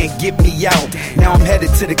 it can't get me out. Now I'm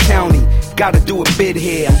headed to the county, gotta do a bid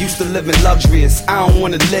here. I'm used to living luxurious, I don't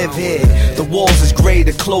wanna live here. The walls is gray,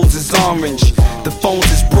 the clothes is orange. The phones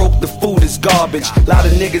is broke, the food is garbage. A lot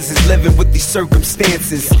of niggas is living with these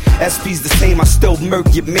circumstances. SP's the same, I still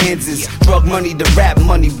murk your manses. Drug money to rap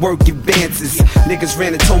money, work advances. Niggas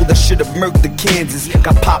ran and told I should've murked the Kansas.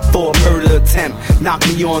 Got popped for a murder attempt. Knocked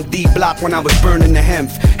me on D block when I was burning the hemp.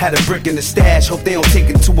 Had a brick in the stash, hope they don't take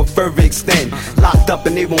it to a further extent. Locked up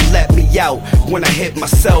and they won't let me out. When I hit my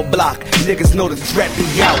cell block, niggas know to threat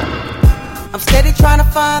me out. I'm steady trying to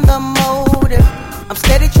find the motive. I'm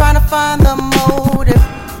steady trying to find the motive.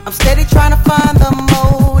 I'm steady trying to find the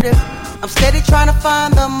motive. I'm steady trying to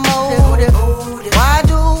find the motive. Why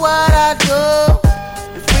do what I do?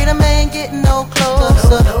 And freedom ain't getting no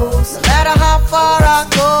closer. No matter how far I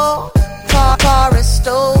go, car is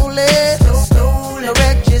stolen. No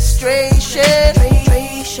registration.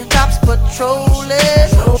 Cops patrolling.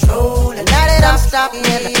 And now that I'm stopping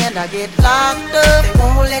and I get locked up, they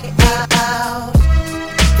won't let me out.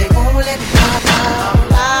 They won't let me out.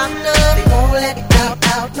 Locked up, they won't let me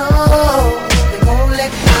out. No, they won't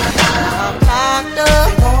let me out. Locked up,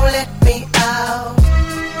 they won't let me out.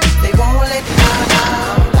 They won't let me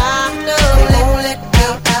out. Locked up, they won't let me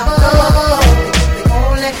out. No, they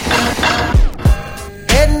won't let me out.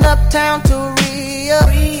 Heading uptown to Rio,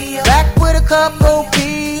 back with a couple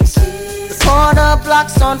peeps. The corner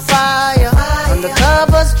blocks on fire.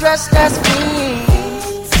 Undercovers dressed as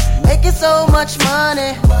fiends. Making so much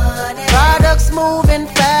money. Products moving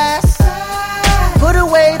fast. Put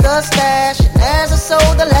away the stash. And as I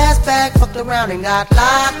sold the last bag, fucked around and got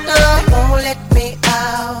locked up. They won't let me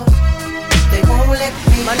out. They won't let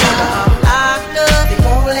me out. I'm locked up. They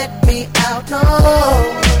won't let me out. No,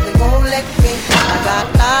 they won't let me out. I got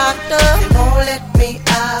locked up. They won't let me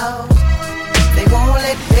out. They won't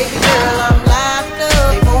let me, baby girl, I'm locked up.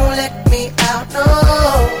 They won't let me out. No,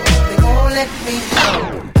 they won't let me out.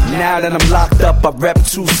 Now that I'm locked up, I rep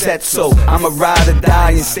 2 sets, so I'ma ride or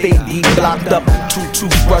die and stay deep locked up. 2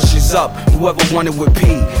 toothbrushes up, whoever wanted with P.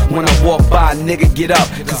 When I walk by, nigga get up,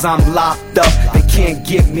 cause I'm locked up, they can't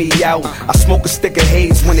get me out. I smoke a stick of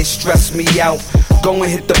haze when they stress me out. Go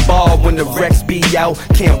and hit the bar when the Rex be out.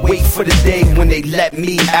 Can't wait for the day when they let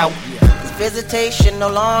me out. Visitation no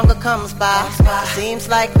longer comes by. Seems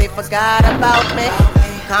like they forgot about me.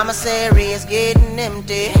 Commissary is getting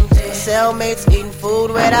empty. Cellmates eating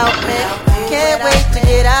food without me. Can't wait to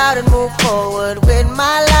get out and move forward with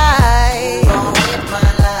my life.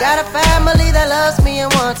 Got a family that loves me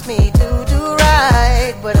and wants me to do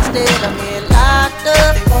right, but instead I'm here locked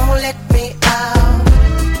up. They won't let me out.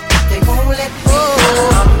 They won't let me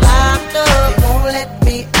out. I'm locked up. They won't let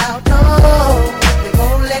me out. No, they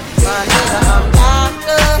won't let me out. I'm locked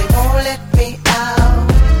up. They won't let me out.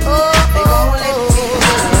 Oh, they won't let me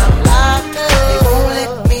out. I'm locked up. They won't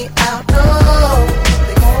let me out. No,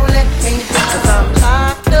 they won't let me out. 'Cause I'm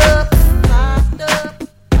locked up. Locked up.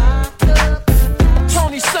 Locked up.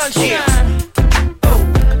 Tony Sunshine.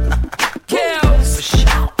 Kels.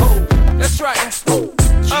 That's right.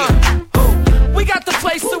 We got the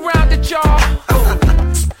place surrounded, y'all.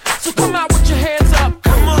 So come out with your hands up.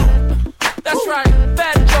 Come on. That's right.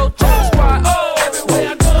 Fat Joe Joe Squad. Oh, everywhere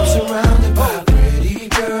I go. I'm surrounded by pretty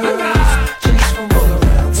girls. Chicks from all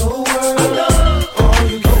around the world. All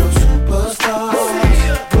you get are superstars.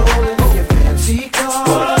 Rolling in your fancy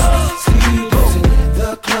cars. Sleepers in the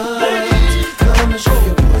clubs. Come and show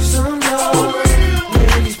your boys some love.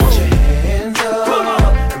 Ladies, put your hands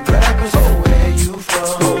up. And rappers know where you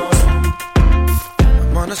from.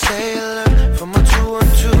 I'm on a sailor from a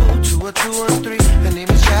 212 to a 213. Her name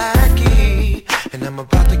is Jackie, and I'm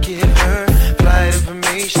about to give her flight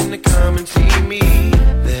information to come and see me.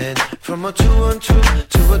 Then from a 212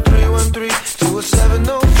 to a 313 to a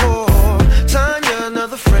 704. Tanya,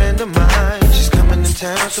 another friend of mine, she's coming in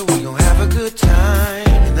town, so we gon' have a good time.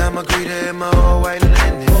 And I'ma greet her in my all white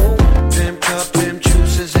linen. Pimp cup, pimp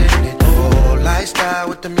juices in it. Oh, lifestyle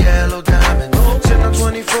with them yellow diamonds. Sitting on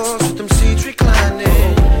 24s with them seats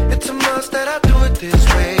reclining. It's a must that I do it this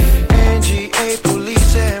way. NGA,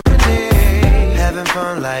 police, and Renee. Having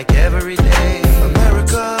fun like every day.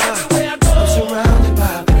 America, I'm surrounded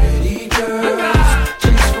by pretty girls.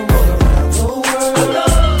 Chicks from all around the world.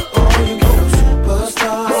 All you get are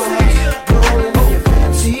superstars. Rolling in your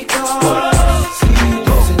fancy cars.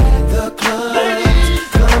 Sleepers in the clubs.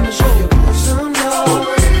 Come and show your boys some love.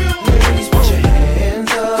 Ladies, put your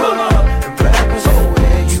hands up. And rappers know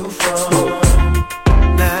where you from.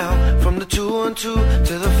 Now, from the 212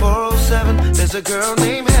 to the 407, there's a girl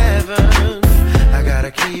named Heaven. I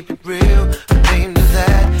gotta keep it real, her name to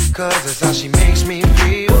that, cause that's how she makes me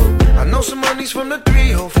feel. I know some honeys from the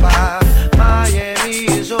 305, Miami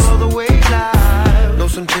is all the way live. Know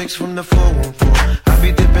some chicks from the 414, I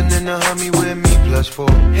be dipping in the Hummy with me +4.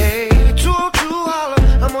 Hey, 202 holla,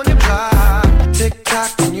 I'm on your block. Tick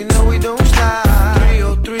tock, and you know we don't stop.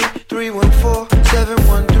 303, 314,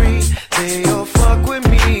 713, they all fuck with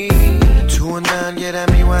me. 219, get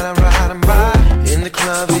at me while I'm riding by. In the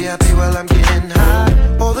club, VIP while I'm getting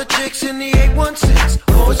high. All the chicks in the 816,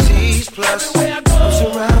 overseas plus. I'm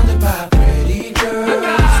surrounded by pretty girls.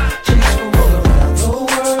 Chicks from all around the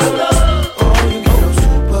world. All you get are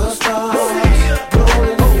superstars.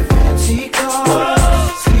 Rolling in your fancy cars.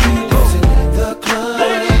 Sleepers in the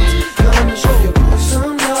clubs. Come and show your boys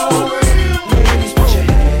some love. Ladies, put your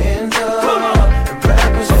hands up. And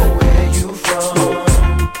rappers know where you from.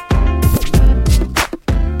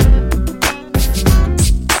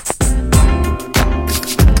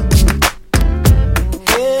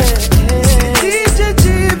 DJ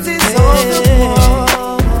Djibes is on the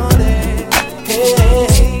morning.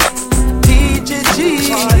 Hey, DJ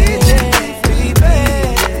Djibes, baby.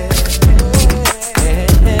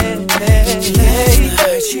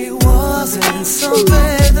 She was in San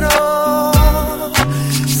Pedro,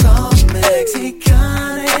 some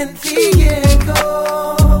Mexican in Diego.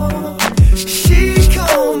 She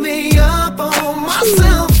called me up on my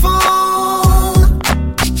cell phone.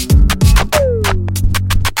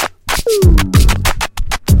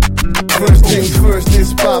 First things first,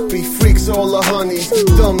 this poppy freaks all the honeys,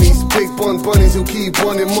 dummies, big bun bunnies who keep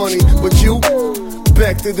wanting money. But you,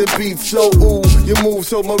 back to the beat, so ooh, you move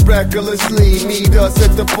so miraculously. Meet us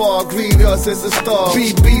at the bar, greet us as a star.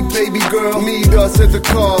 Beat, beat, baby girl, meet us at the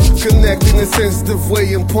car. Connect in a sensitive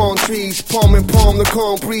way in palm trees, palm in palm, the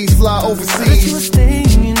calm breeze, fly Heard you were overseas.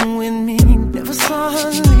 staying with me, never saw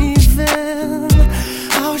her leaving.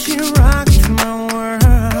 How she rocked my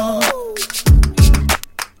world.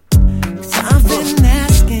 'Cause I've been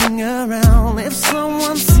asking around if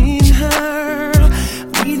someone's seen her.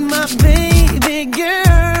 Meet my baby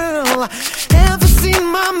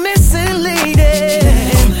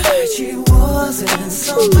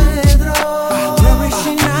San Pedro. Where is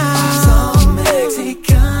she now? Some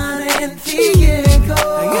Mexican in Diego.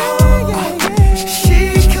 She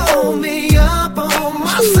called me up on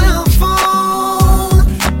my cell phone.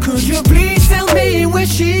 Could you please tell me where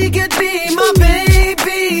she could be, my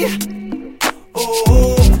baby?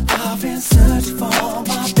 Oh, I've been searching for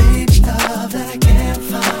my baby love that I can't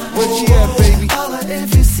find. Where she at, baby? Holla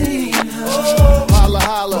if you see her. Holla,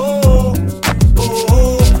 holla.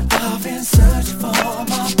 I've been searching for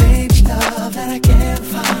my baby love that I can't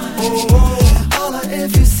find. Holla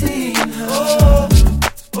if you see her.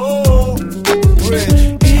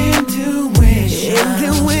 Intuition,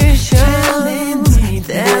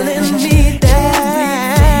 telling me that.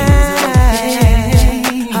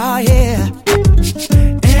 Oh yeah.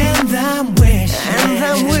 And I'm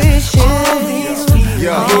wishing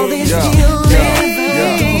all these feelings.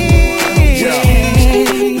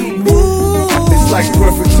 It's like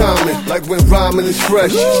perfect timing, like when rhyming is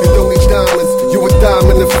fresh. You don't need diamonds, you a dime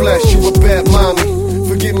in the flesh. You a bad mommy,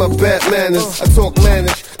 forget my bad manners. I talk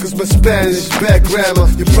mannish, cause my Spanish is bad grammar.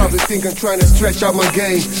 You probably think I'm trying to stretch out my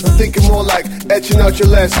game. I'm thinking more like etching out your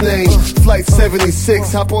last name. Flight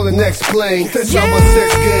 76, hop on the next plane. That's how my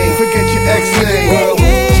sex game, forget your ex name.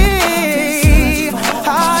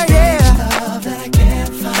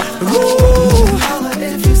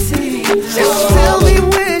 Just tell me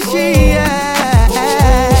where she at.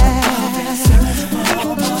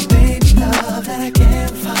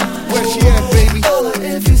 Where she at, baby? Holla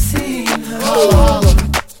if you see her. Holla.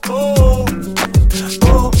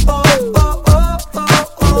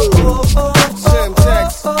 Sam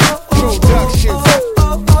Tex Productions.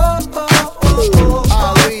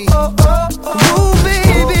 Ali. Ooh,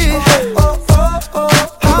 baby.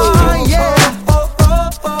 Oh, yeah.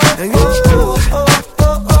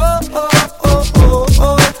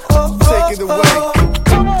 Take it away.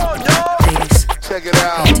 Check it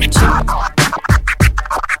out.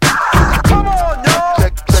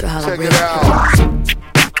 Check it out.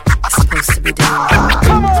 It's supposed to be done.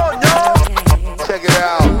 Check it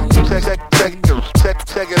out.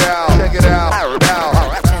 Check it out. Check it out.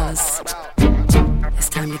 Fellas, it's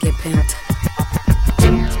time to get pimped.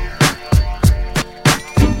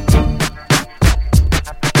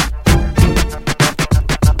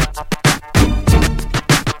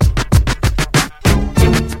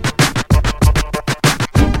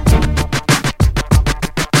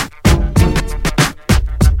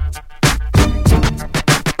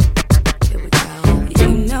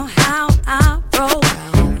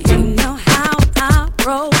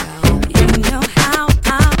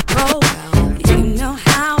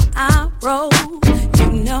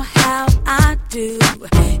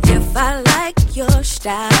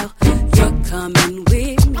 Style, you're coming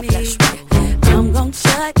with me. I'm gonna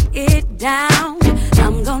shut it down.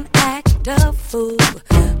 I'm gonna act a fool.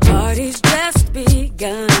 Party's just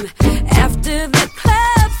begun. After the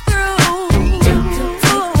club's through,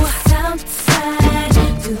 outside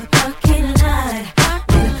to the parking lot.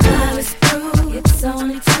 When the club is through, it's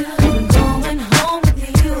only two. I'm going home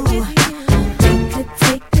with you. We could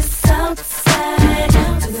take this outside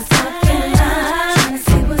to the parking lot. Trying to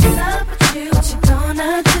see what's up with you. What you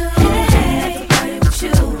gonna do? Party with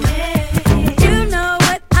you. You know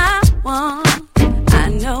what I want. I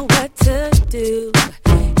know what to do.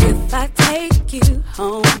 If I take you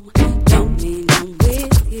home, don't mean I'm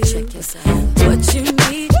with you. Check yourself. What you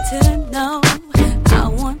need to know, I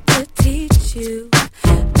want to teach you.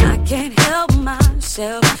 I can't help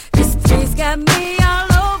myself. This tree's got me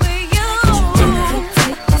all over you.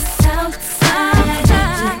 Take this outside to the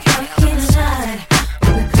parking lot.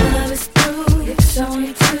 When the club is through, it's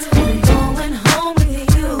only two. I'm going home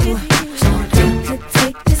with you. You could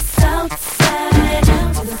take this outside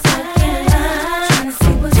to the parking lot. Trying to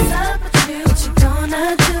see what's up with you. What you gonna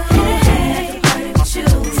do? Party with you.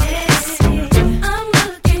 I'm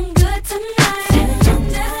looking good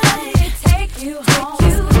tonight. Take you home.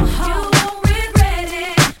 You won't regret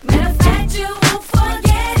it. Matter of fact, you won't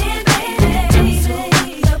forget it,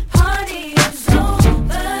 baby. The party is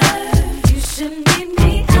over. You should meet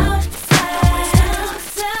me outside.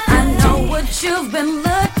 I know what you've been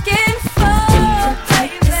looking for.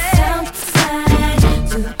 Take this outside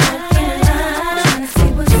to the parking lot. Trying to see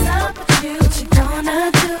what's up with you. What you gonna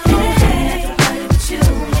do? Party with you.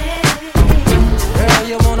 Girl,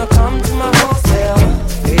 you wanna come to my hotel?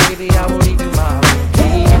 Baby, I will leave you my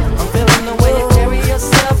key. I'm feeling the way you carry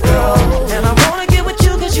yourself, girl. And I wanna get with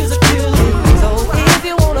you cause you're so cute. So if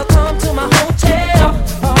you wanna come to my hotel,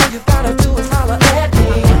 all you gotta do is holler at me.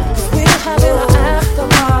 Cause we're having an after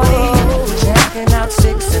party. Checking out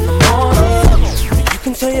 6 in the morning. You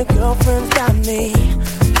can tell your girlfriend's got me.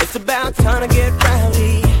 It's about time to get rowdy.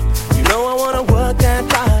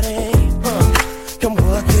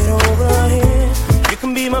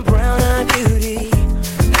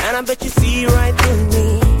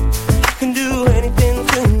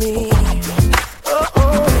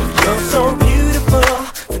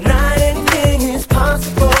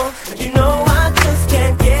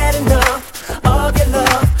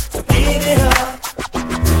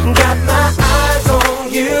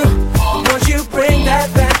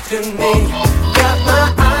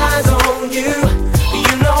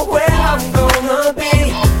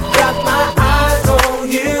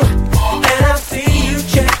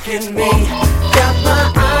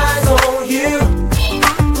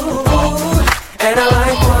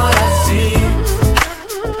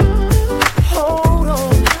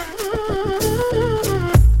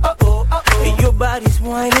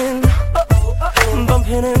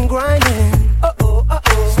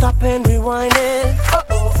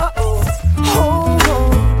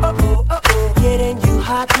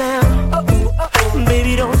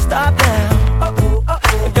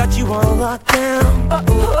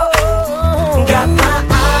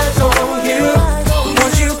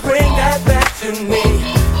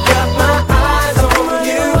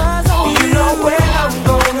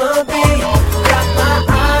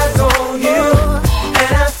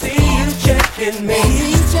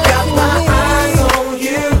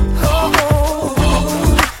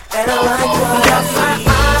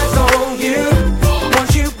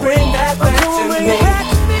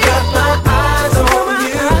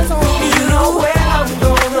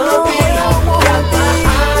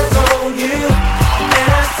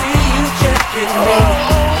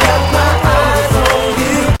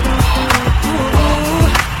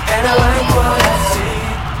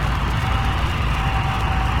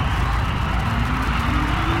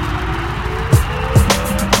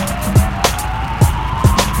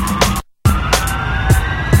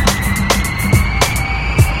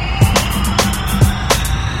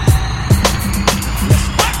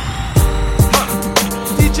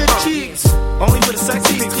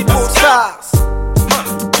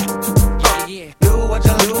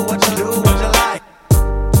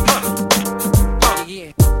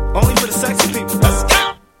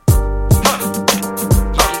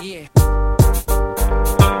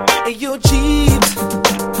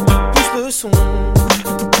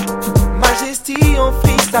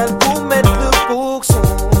 s'installe pour mettre le boxon.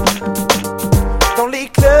 Dans les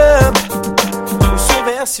clubs ou sur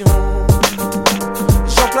version,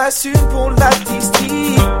 j'en place une pour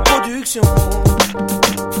l'artistique production.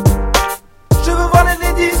 Je veux voir les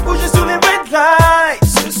ladies bouger sous les red lights.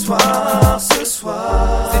 Ce soir, c'est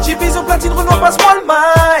DJIBES au platine, Renaud, passe-moi le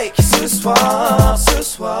mic. Ce soir, c'est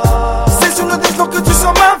sur le dance floor que tu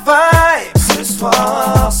sens ma vibe. Ce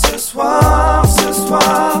soir,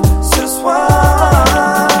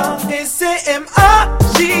 et c'est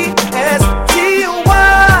M-A-J-S-T-O-Y.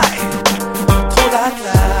 Trop la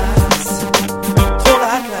classe.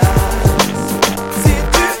 C'est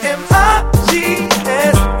du M-A-J-S-T-O-Y.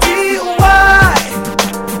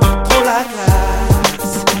 Trop la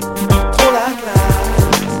classe.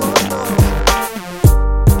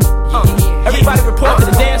 Everybody report to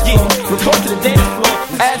the dance floor. Report to the dance floor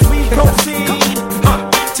as we proceed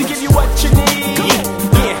to give you what you need.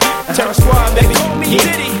 Yeah, Terror Squad, baby. Call me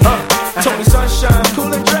Diddy. Tony Sunshine,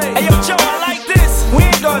 Cool and Dre. Hey yo, Joe, I like this. We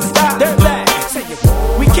ain't gonna stop. There's that.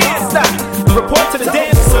 We can't stop. Report to the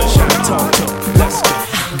dance floor. Talk to 'em. Let's go.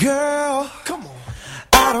 Girl, come on.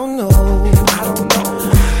 I don't know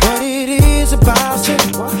what it is about you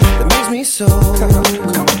that makes me so.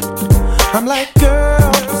 I'm like,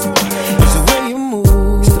 girl, it's the way you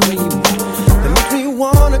move that makes me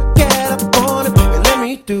wanna get up on it, baby. Let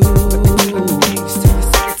me do.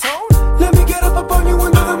 Let me get up on you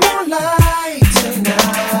under the moonlight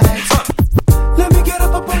tonight. Let me get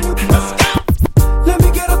up on you. Let me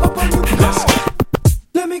get up on you.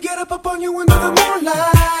 Let me get up on you under the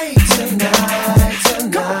moonlight tonight.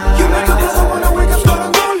 You make a brother wanna wake up on a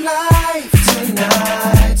new life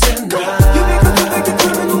tonight. You make a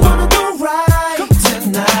criminal wanna do right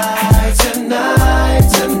tonight.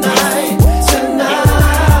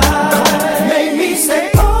 Make me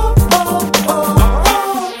say oh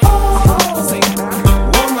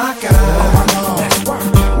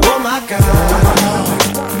my God.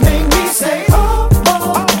 Make me say oh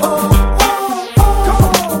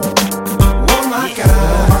my God.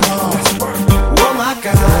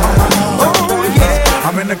 Oh yeah.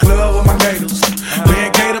 I'm in the club with my gators.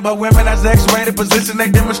 Being catered by women that's X-rated. Position they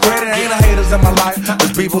demonstrated. Ain't a haters in my life.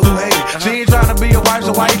 There's people who hate it. She ain't trying to be a wife,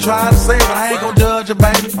 so why you trying to say it? I ain't gon' judge you,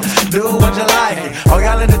 baby. Do what you like. Oh,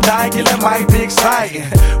 y'all in the tiger, that might be exciting.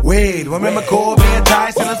 Wait, remember Corby and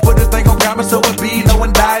Tyson? Let's put this thing on camera so it be no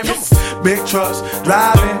indictments. Big trucks,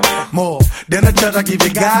 driving more than a church. I give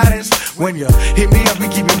you guidance. When you hit me up, we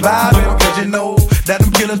keep it vibing. Cause you know that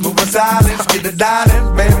them killers move in silence. Get the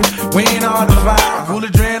dialing, baby. We ain't hard to find. Cool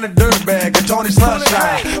and Dre in the dirt bag. And Tony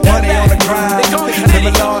Sunshine. Money on the grind.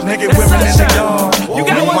 Living laws, naked women in the yard. You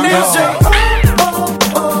got one dance, Jay.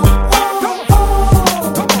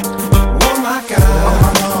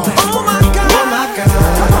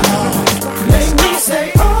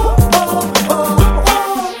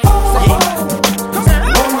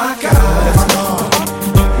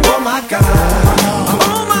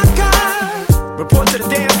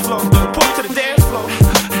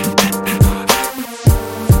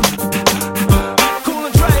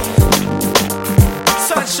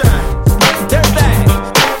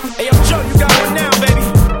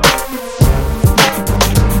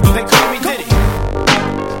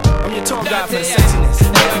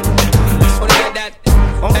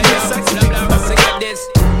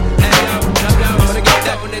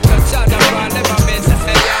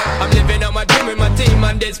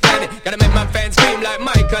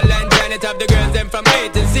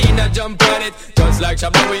 Like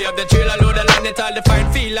Shabba, we have the trailer load of land, it all the fine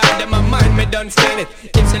feel like them, my mind, me done stand it.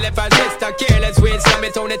 If she left her sister, careless ways, slam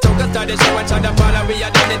it on it, took us to the show and try to follow, we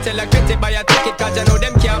had done it till I quit it by a ticket, cause you know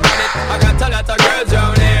them can't manage. I got a lot of girls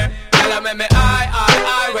round here, tell them me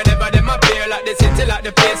I, whenever them appear, like the city, like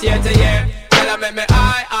the place year to year. Tell them me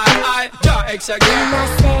I, draw extra gear. I'm not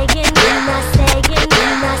saying,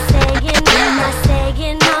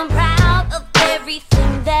 I'm proud of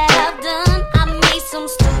everything that I've done. I made some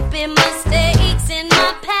stupid mistakes in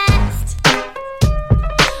my past.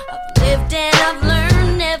 I've lived and I've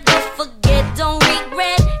learned, never forget, don't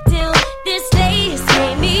regret. Till this day has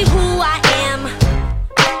made me who I am.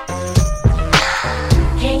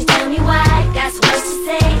 Can you tell me why? Got so much to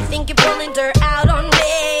say. Think you're pulling dirt out on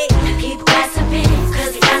me. Keep gossiping,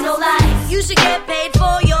 cause you got no life. You should get paid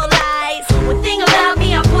for your lies. One thing about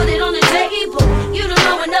me, I put it on the table. You don't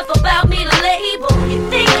know enough about me to label. You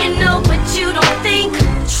think you know, but you don't think.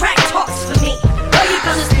 Track talks for me. Are you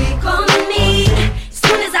gonna speak on me? As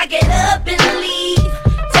soon as I get up and leave,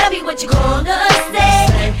 tell me what you gonna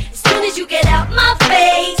say. As soon as you get out my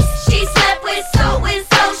face, she slept with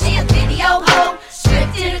so-and-so. She a video hoe,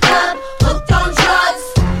 stripped in a club, hooked on drugs.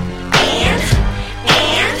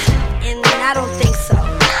 And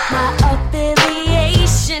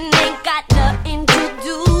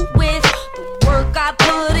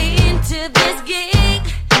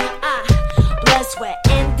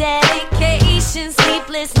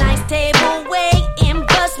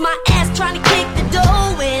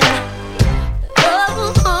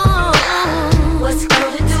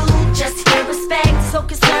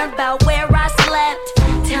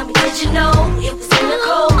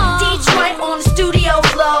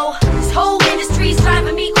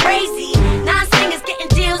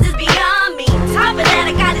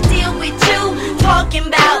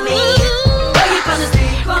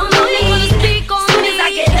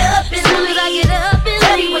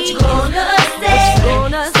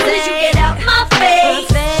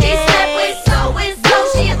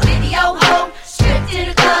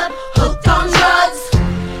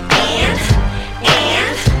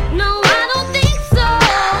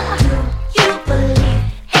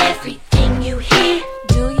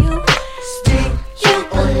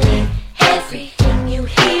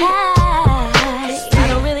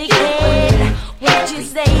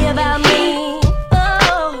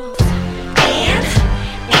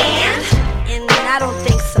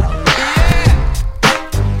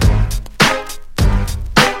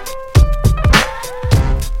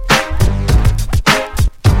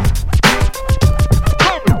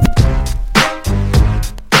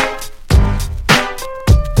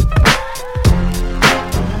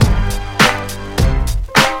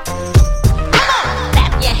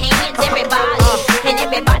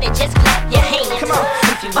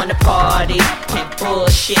talking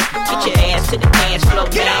bullshit. Get your ass to the dance floor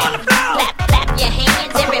now. Clap your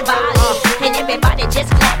hands, everybody. And everybody just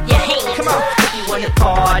clap your hands. Come on. If you wanna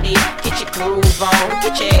party, get your groove on.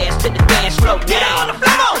 Get your ass to the dance floor now.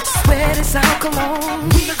 Sweat is our cologne.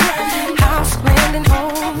 House, land, and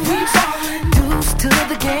home. Dues to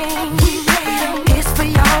the game. It's for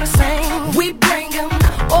y'all to sing. We bring them.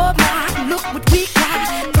 Oh my, look what we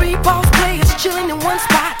got. 3 ball players chilling in one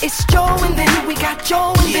spot. It's Joe and then we got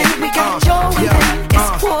Joe and then we got Joe and then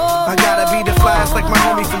it's whoa. I gotta be the flyest like my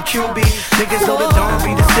homie from QB. Niggas know the dawn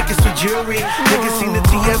be the sickest for jury. Niggas seen the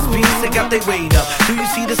TSB, they got they weight up. Do you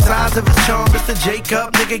see the size of his charm, Mr.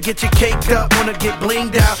 Jacob? Nigga, get your cake up, wanna get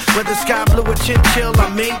blinged out. Whether sky blue or chinchill,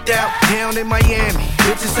 I'm minked out. Down in Miami,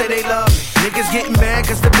 bitches say they love me. Niggas getting mad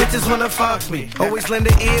cause the bitches wanna fuck me. Always lend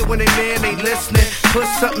an ear when they man ain't listening. Put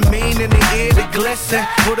something mean in the ear to glisten.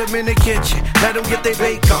 Put them in the kitchen, let them get their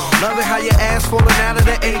bake on. Love it how your ass falling out of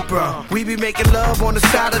the apron. We be making love on the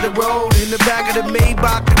side of the road. In the back of the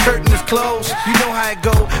Maybach, the curtain is closed. You know how it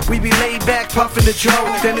go, we be laid back puffing the dro.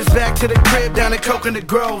 Then it's back to the crib down in Coconut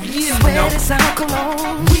Grove. You know. Sweat is our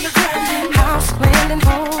cologne. House, land, and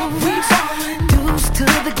home. Dues to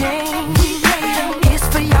the game. It's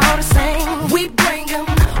for y'all to sing. We bring them.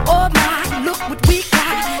 Oh my, look what we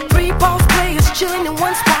got. 3 ball players chilling in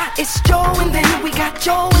one spot. It's Joe and then we got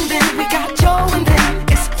Joe and then we got Joe and then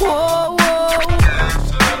it's whoa, whoa.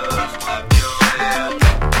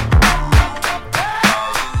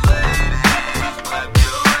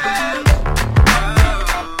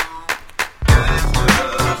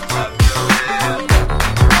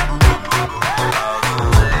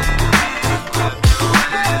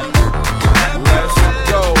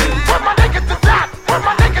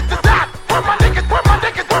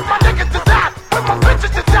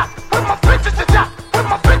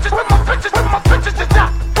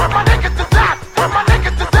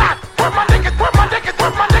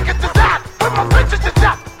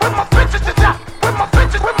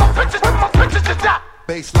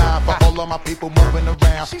 Baseline for all of my people moving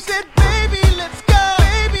around. She said, baby, let's go.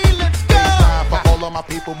 Baby, let's go. Baseline for all of my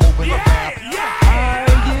people moving around. Are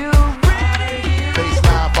you ready?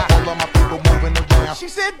 Baseline for all of my people moving around. She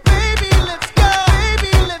said, baby, let's go.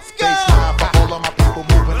 Baby, let's go. Baseline for all of my people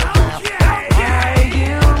moving around. Are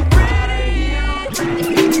you ready?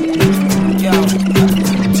 Yo,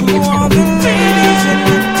 to all the ladies in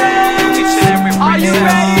the dance, each and every are you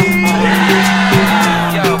ready?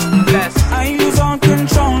 Yo, bless. I lose all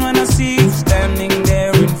control when I see you standing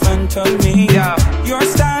there in front of me. Yeah. Your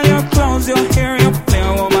style, your clothes, your hair, your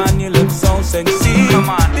flair, woman, you look so sexy. Come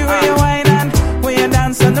on, the way you whine and way you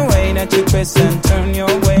dance and the way that you twist and turn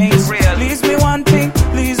your waist. Real. Leaves me wanting,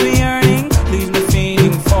 leaves me yearning, leaves me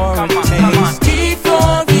feeling for a taste. Come on.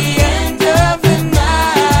 Before the end of the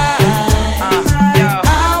night,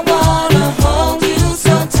 I wanna hold you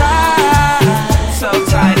so tight. So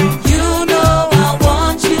tight. You know I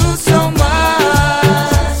want you so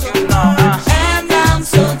much. You know, and I'm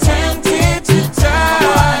so tempted to touch.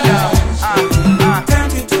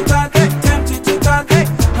 tempted to touch, tempted to touch.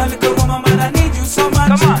 A little woman, man, I need you so much.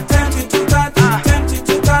 Come on. Tempted to touch, tempted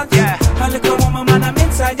to touch. Yeah. A little woman, man, I'm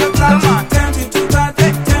inside your clutch. Come on. Tempted to touch,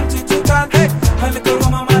 tempted to touch. A little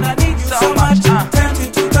woman, man, I need you so much.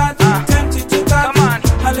 Tempted to touch, tempted to touch. Come on.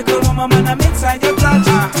 A little woman, man, I'm inside your clutch.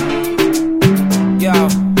 Yo,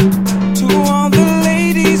 to all the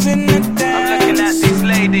ladies in the dance. I'm looking at these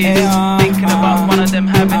ladies, thinking about one of them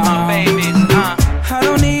having my babies. I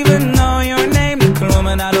don't even know your name, little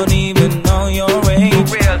woman. I don't even know your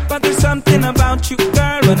age. But there's something about you,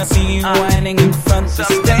 girl, when I see you whining in front of the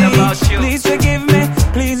stage. Please forgive me,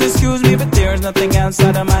 please excuse me, but there's nothing else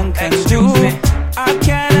that a man can do. I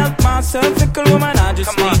can't help myself, little woman. I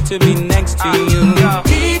just need to be next to you.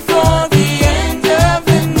 Before the end of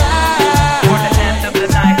the night,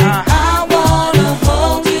 I wanna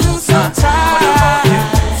hold you so tight.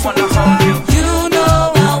 You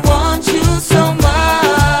know I want you so much.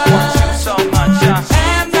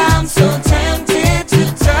 And I'm so tempted to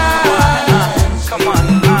touch. Come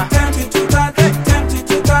on, tempted to touch, tempted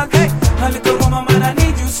to touch. A little woman, man, I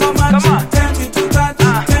need you so much. Come on, tempted to touch,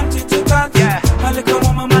 tempted to touch. Yeah. A little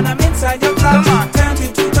woman, man, I'm inside your clutch. Come on,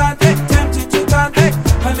 tempted to touch, tempted to touch.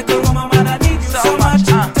 A little woman, man, I need you so much.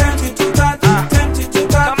 Tempted to touch, tempted to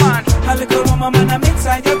touch. Come on, a little woman, man, I'm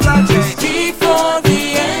inside your clutch. Before the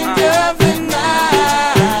end of the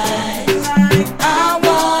night, I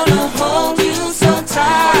wanna hold you so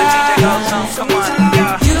tight. Come on,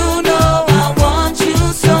 yeah. You know I want you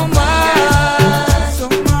so much.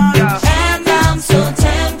 And I'm so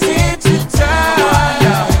tempted to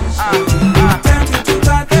touch. Tempted to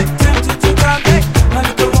touch, tempted to touch. A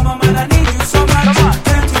little woman, man, I need you so much.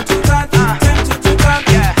 Tempted to touch, tempted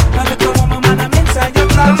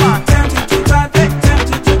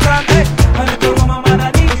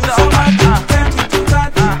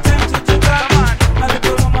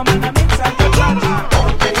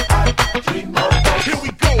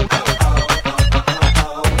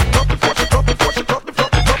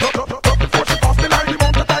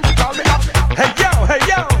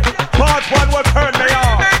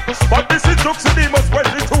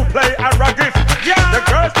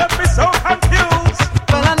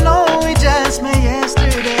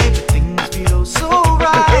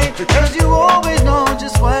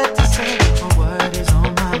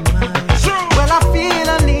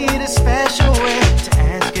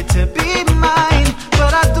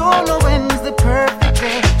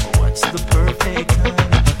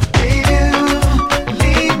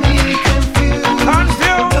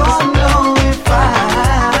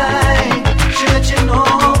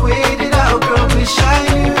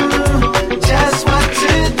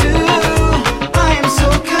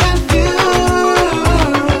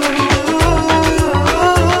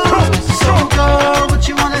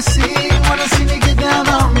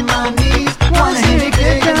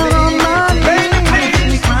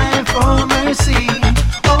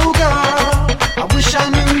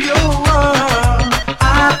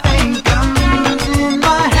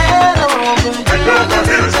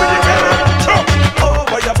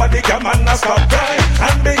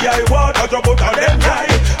water, you put on them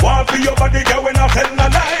right. Want for your body, girl, when I tell no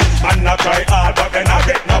lie. And I try hard, but then I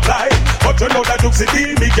get no blind. But you know that you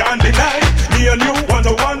see me can't deny. Me and you, 1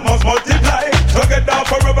 to 1 must multiply. Together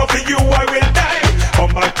forever for you, I will die.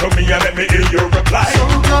 Come back to me and let me hear your reply. So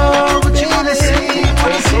girl, what you wanna see?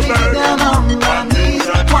 Wanna see me get down on my knees?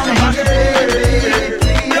 Wanna hear you, baby,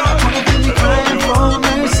 please? Wanna feel me crying for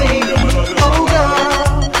mercy? Oh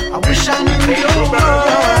girl, I wish I knew your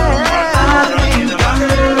word. I think I'm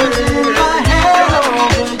losing my head over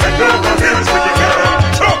you.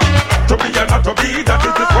 To be or not to be, that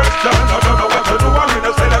is the question. I don't know what to do, I'm in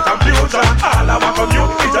a state of confusion. All I want from you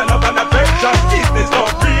is a love and affection. Is this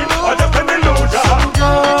love real or just an illusion? So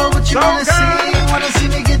girl, what you wanna see? Wanna see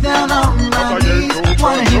me get down on my knees?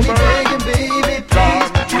 Wanna hear me begging, baby,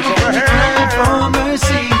 please? Wanna feel me crying for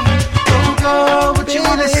mercy? Oh girl, what you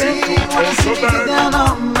wanna see? Wanna see me get down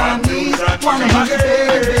on my knees? Wanna hear me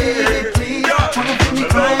begging, baby, please? Wanna feel me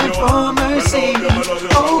crying for mercy?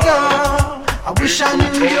 Oh girl, I wish I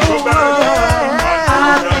knew your word.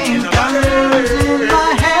 I think I'm losing my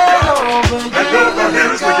head over you,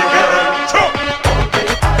 girl.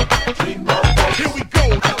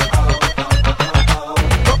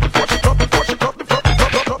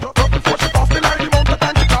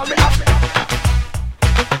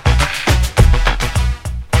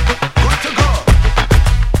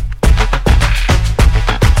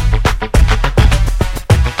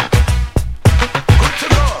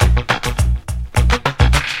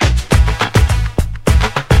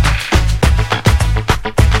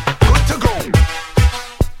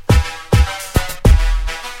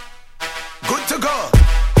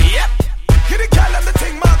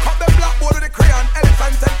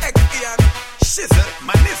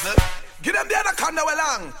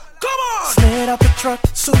 Slid out the truck,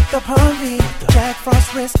 souped up Humvee. Jack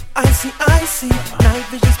Frost wrist, icy. Night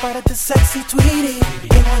vision spotted the sexy Tweety.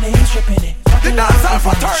 They want a strip in it. The dance are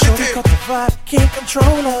fraternity. Shorty cut the vibe, can't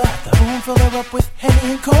control her. The room fill her up with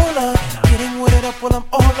Henny and Cola. Getting wooded up while I'm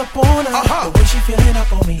all up on her. The way she feeling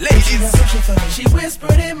up on me, ladies. She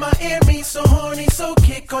whispered in my ear, me so horny, so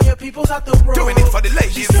kick all your peoples out the room. Doing it for the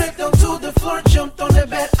ladies. She slipped onto the floor, jumped on the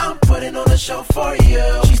bed. I'm putting on a show for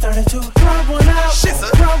you. She started to rub one out,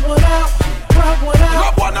 rub one out, rub one out,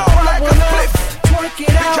 rub one out like a split. Twerk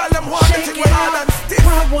it out, shake it out,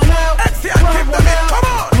 rub one out, rub one out. Come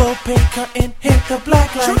on. Blow pink curtain, hit the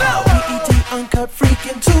black light. PET uncut,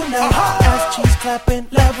 freaking tonight. Ass cheese clapping,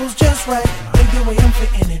 levels just right. Like the way I'm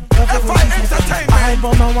fitting in. Love the way she's fitting. I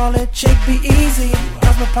bought my wallet, chick be easy.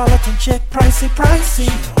 Cosmopolitan chick, pricey.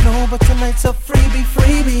 No, but tonight's a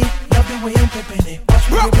freebie. Love the way I'm pippin' it. Watch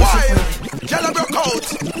me rock get wild, yellow broke out.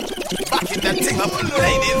 Back in that thing up,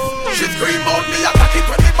 ladies. She scream out me, attack it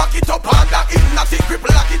when me back it up. And that hypnotic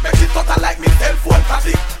cripple like it, make she total like me cell phone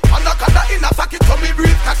classic. And the cut in a socket, so me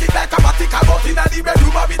breathe, cock it like a matic. I got in the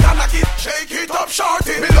bedroom, a bit and knock it. Shake it up,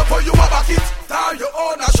 shorty. Me love for you a back it. Star you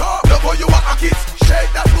own a shop, love for you a hack it.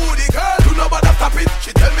 Shake that booty, girl, do nobody stop it.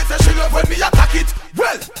 She tell me say she love when me attack it.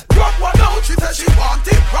 Well, rub one out, she say she want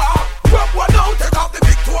it raw. Rub one out, take off the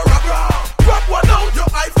Victoria bra. Rub one out, your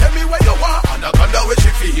eyes tell me where you want. And I can know where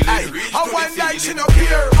she feeling. I wine like she no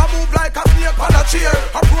care. I move like a snake on a chair.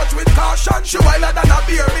 Approach with caution, she wilder than a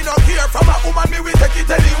beer. Me no care, from a woman me we take it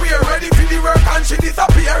anywhere. Ready for the work and she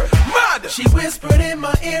disappear. Mad. She whispered in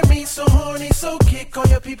my ear, me so horny, so kick all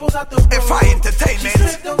your peoples out the room. If I entertainment. She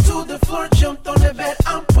slipped onto the floor, jumped on the bed.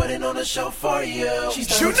 I'm putting on a show for you. She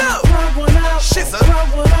started to rub one out, rub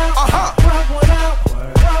one out, rub one out,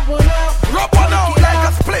 rub one out, rub one out like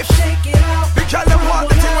a split. Shake it out. Big girl them want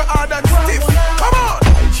the thing with hard and stiff. Come on.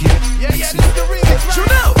 Yeah, this is the remix. You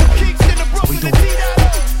know. Kicks in the Brooklyn, the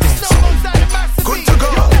Good to go.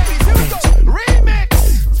 Remix.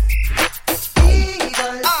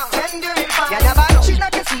 She's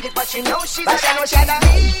not conceited, but she knows she's a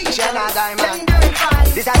diamond.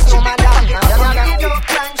 This a snowman down.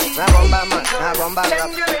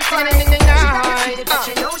 But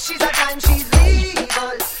she knows she's a dime. She's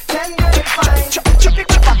legal, tender and fine.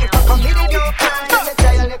 Committed no crime. Let me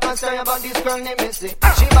tell you the concern about this girl named Missy.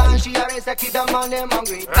 She born, she a race, a kid, them on them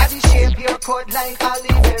hungry. Body shape, your coat like Halle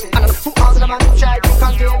Berry. Who all the man who try to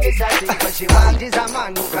contain me sassy. But she want is a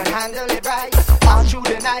man who can handle it right. All through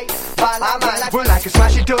the night, ball on my life. We're like a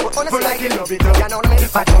smash it up, we're like a love it up. You know what I mean?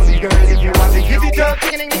 But only girl, if you want to give it up.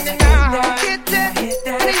 Hit that, hit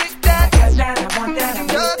that, hit that. I got that, I want that, I need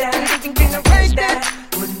that. Raise that,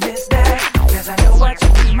 wouldn't miss that. Cause I know what you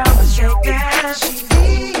need, mama, shake that. She's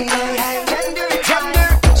tender,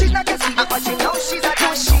 she's not conceited, but she knows she's a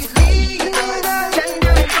dime. She's legal,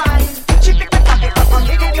 tender and fine. She picked the pocket up on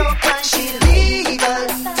it, no crime. She's legal,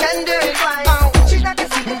 tender and fine. She's not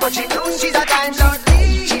conceited, but she knows she's a dime.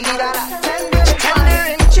 She lead a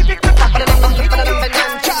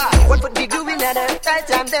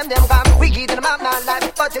them come. We give them up my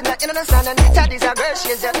life, but in the understanding, that is a girl,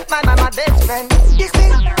 she's my best friend.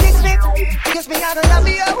 Kiss me, I don't love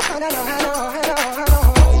you. I know.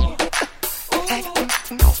 Hey,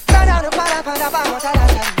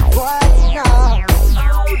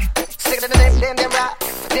 sick of them rock,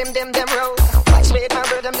 them roll. My sweet, my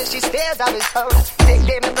brother, she stares out his soul.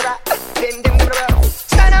 Them rock, them roll.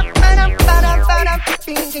 Stand up,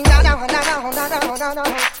 ding, ding, down.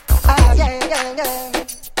 Ah, yeah.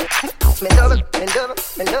 Bend over.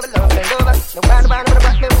 No one wanna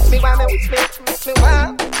rock me, with me, why?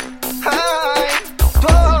 Hi,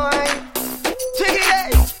 boy, take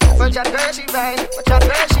it. Watch out, girl, she ride. Watch out,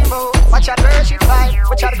 girl, she move. Watch out, girl, she fight.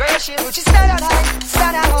 Watch out, girl, she move. She stand out high.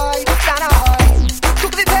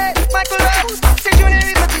 Cook the pay, Michael Rose. Say Junior,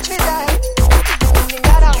 you teach me that.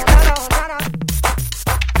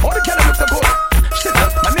 All the girls look so good. Shit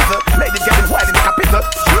up, my nigga. Ladies getting wild in the capital.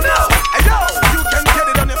 You know, you can get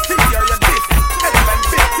it on your CD or your disc. Element,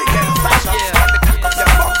 big ticket, fashion. And the clip of your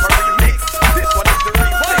bumper remix. This one is the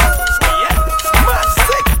remix. Man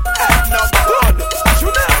sick, and no good. You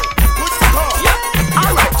know, good to go.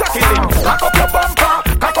 Alright, check it in. Cock up your bumper.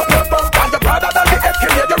 You're brother than the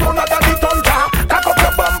escalator, you're runner than the thunder. Cock up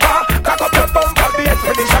your bumper. The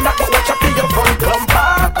expedition that go watch up in your front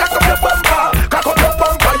bumper. Cock up your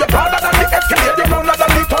bumper. You're brother than the escalator, you're runner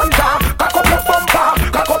than the thunder. Cock up your bumper.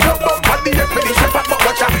 The expedition that go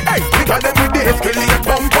watch up. Hey, bigger than with the escalator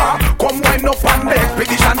bumper. Come wind up on the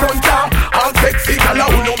expedition hunter. All sexy gala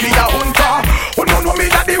who know me a hunter. Who don't know me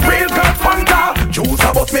that the real girl hunter. Choose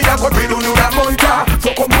about me a go drill you that munter.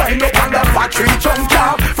 So come wind up on the factory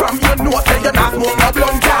junker. From your nose say you're not more a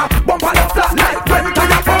blunter. Bumper no flat like when to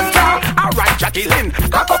your puncher. Alright, Jackie Lynn,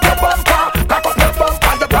 cock up your bumper.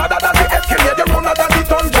 You're brother than the escalator, you're runner than the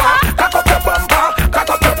thunder. Cock up your bumper.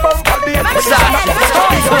 The expedition that go watch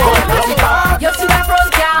up in your front bumper. You see that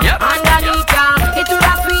front car, underneath car. It would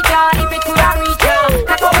have sweet car if it could have reach ya.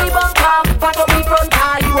 Cock up me bumper, cock up me front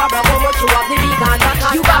car. You are bravo, but you have the big hand.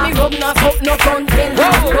 You got me rub no front end.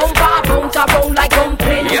 Bumper bounce around like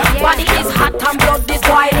dumpling. Body is hot and blood is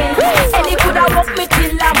boiling. And it could have rocked me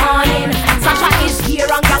till the morning. Sasha is here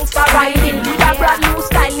and gangsta riding. With a brand new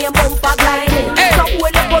style named bumper gliding. So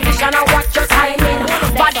hold the position and watch your timing.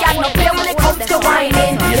 But you no play when it comes to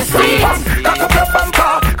whining. You see? Cock up your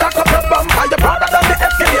bumper. You're brother than the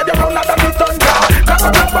escalator, you're runner than the thunder. Cock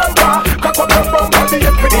up your bumper. The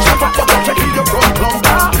expedition that go watch up in your front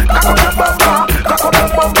bumper. Cock up your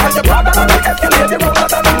bumper. You're brother than the escalator, you're runner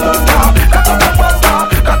than the thunder. Cock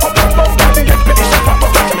up your bumper. The expedition that go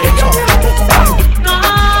watch up in your front bumper.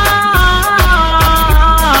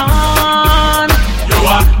 You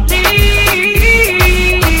are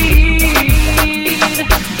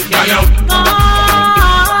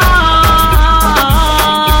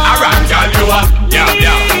alright, girl, you are. Yeah.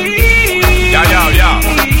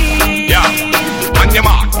 On your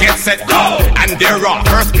mark, get set, go. And they're off.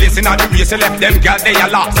 First place in all the race, you left them girl, they are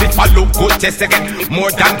lost. It for look good, test again,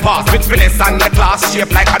 more than pass. With finesse and the class,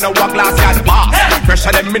 shape like an hourglass, yard boss.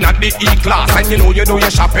 Pressure them in at the E-class. And you know you do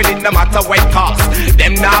your shopping, it no matter what cost.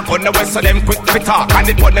 Them now on the west, so them quick to talk. And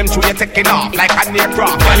it put them through you taking off like an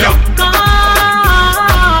aircraft. Girl, you are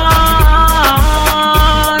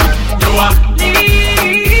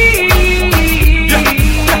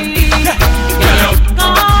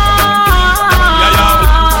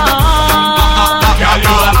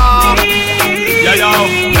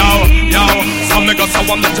I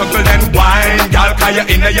want to juggle and wine. Y'all call you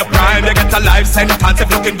in your prime. You get a life sentence if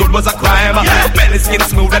looking good was a crime. Belly skin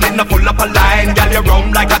smooth and it no pull up a line. Girl, you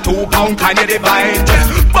round like a 2-pound kind of divine.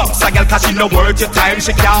 Bounce a girl cause she no worth your time.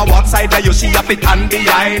 She can't walk side of you, she have it hand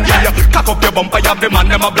behind. Yeah, you cock up your bumper, you have the man,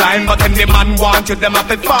 them a blind. But when the man want you, them have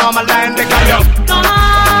to form a line. They call you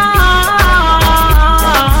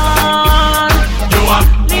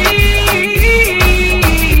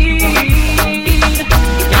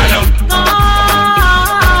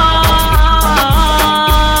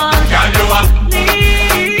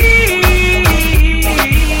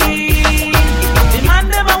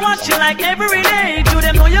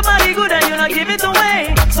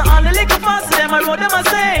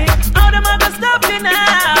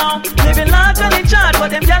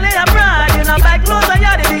them jolly abroad, you know, buy clothes and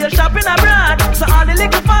yard, they do your shopping abroad. So all the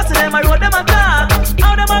little fast them, I wrote them a car.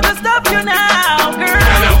 All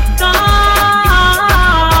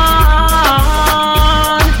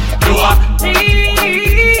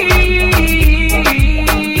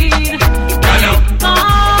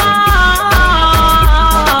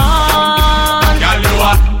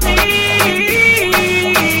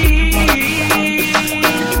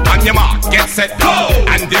On your mark, get set, go.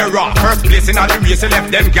 And they're off. First place in all the race, you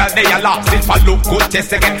left them girl, they are lost. If I look good,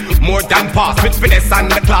 test again, more than pass. With finesse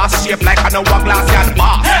and the class, shape like an hourglass and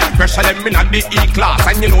bar. Pressure them in at the E-class.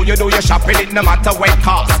 And you know you're shopping it no matter what it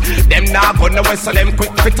cost. Them now gonna wait, so them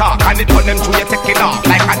quick fit talk. And it on them through you taking off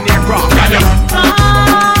like a aircraft.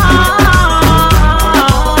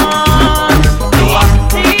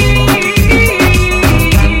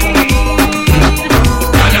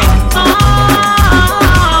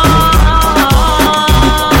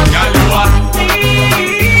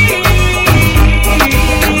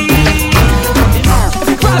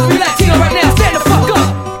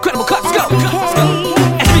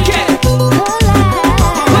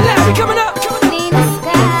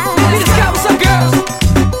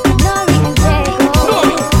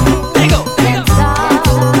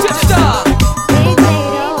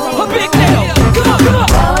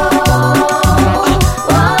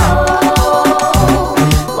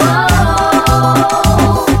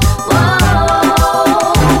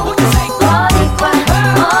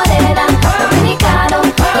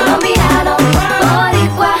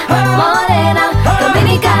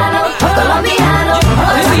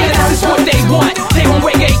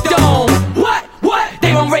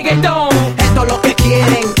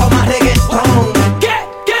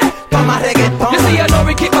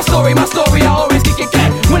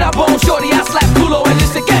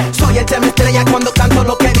 Cuando canto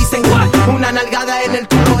lo que dicen, una nalgada en el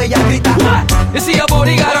culo, ella grita. You see a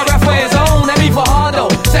body got a rap for his own, and me for Hondo,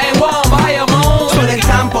 San Juan, Bayamón. Soy del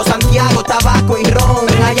campo, Santiago, tabaco y ron,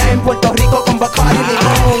 allá en Puerto Rico con Bacardi y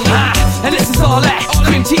limón. And this is all that,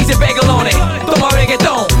 cream cheese and bagel on it. Toma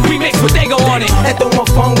reggaeton, remix with Dago on it.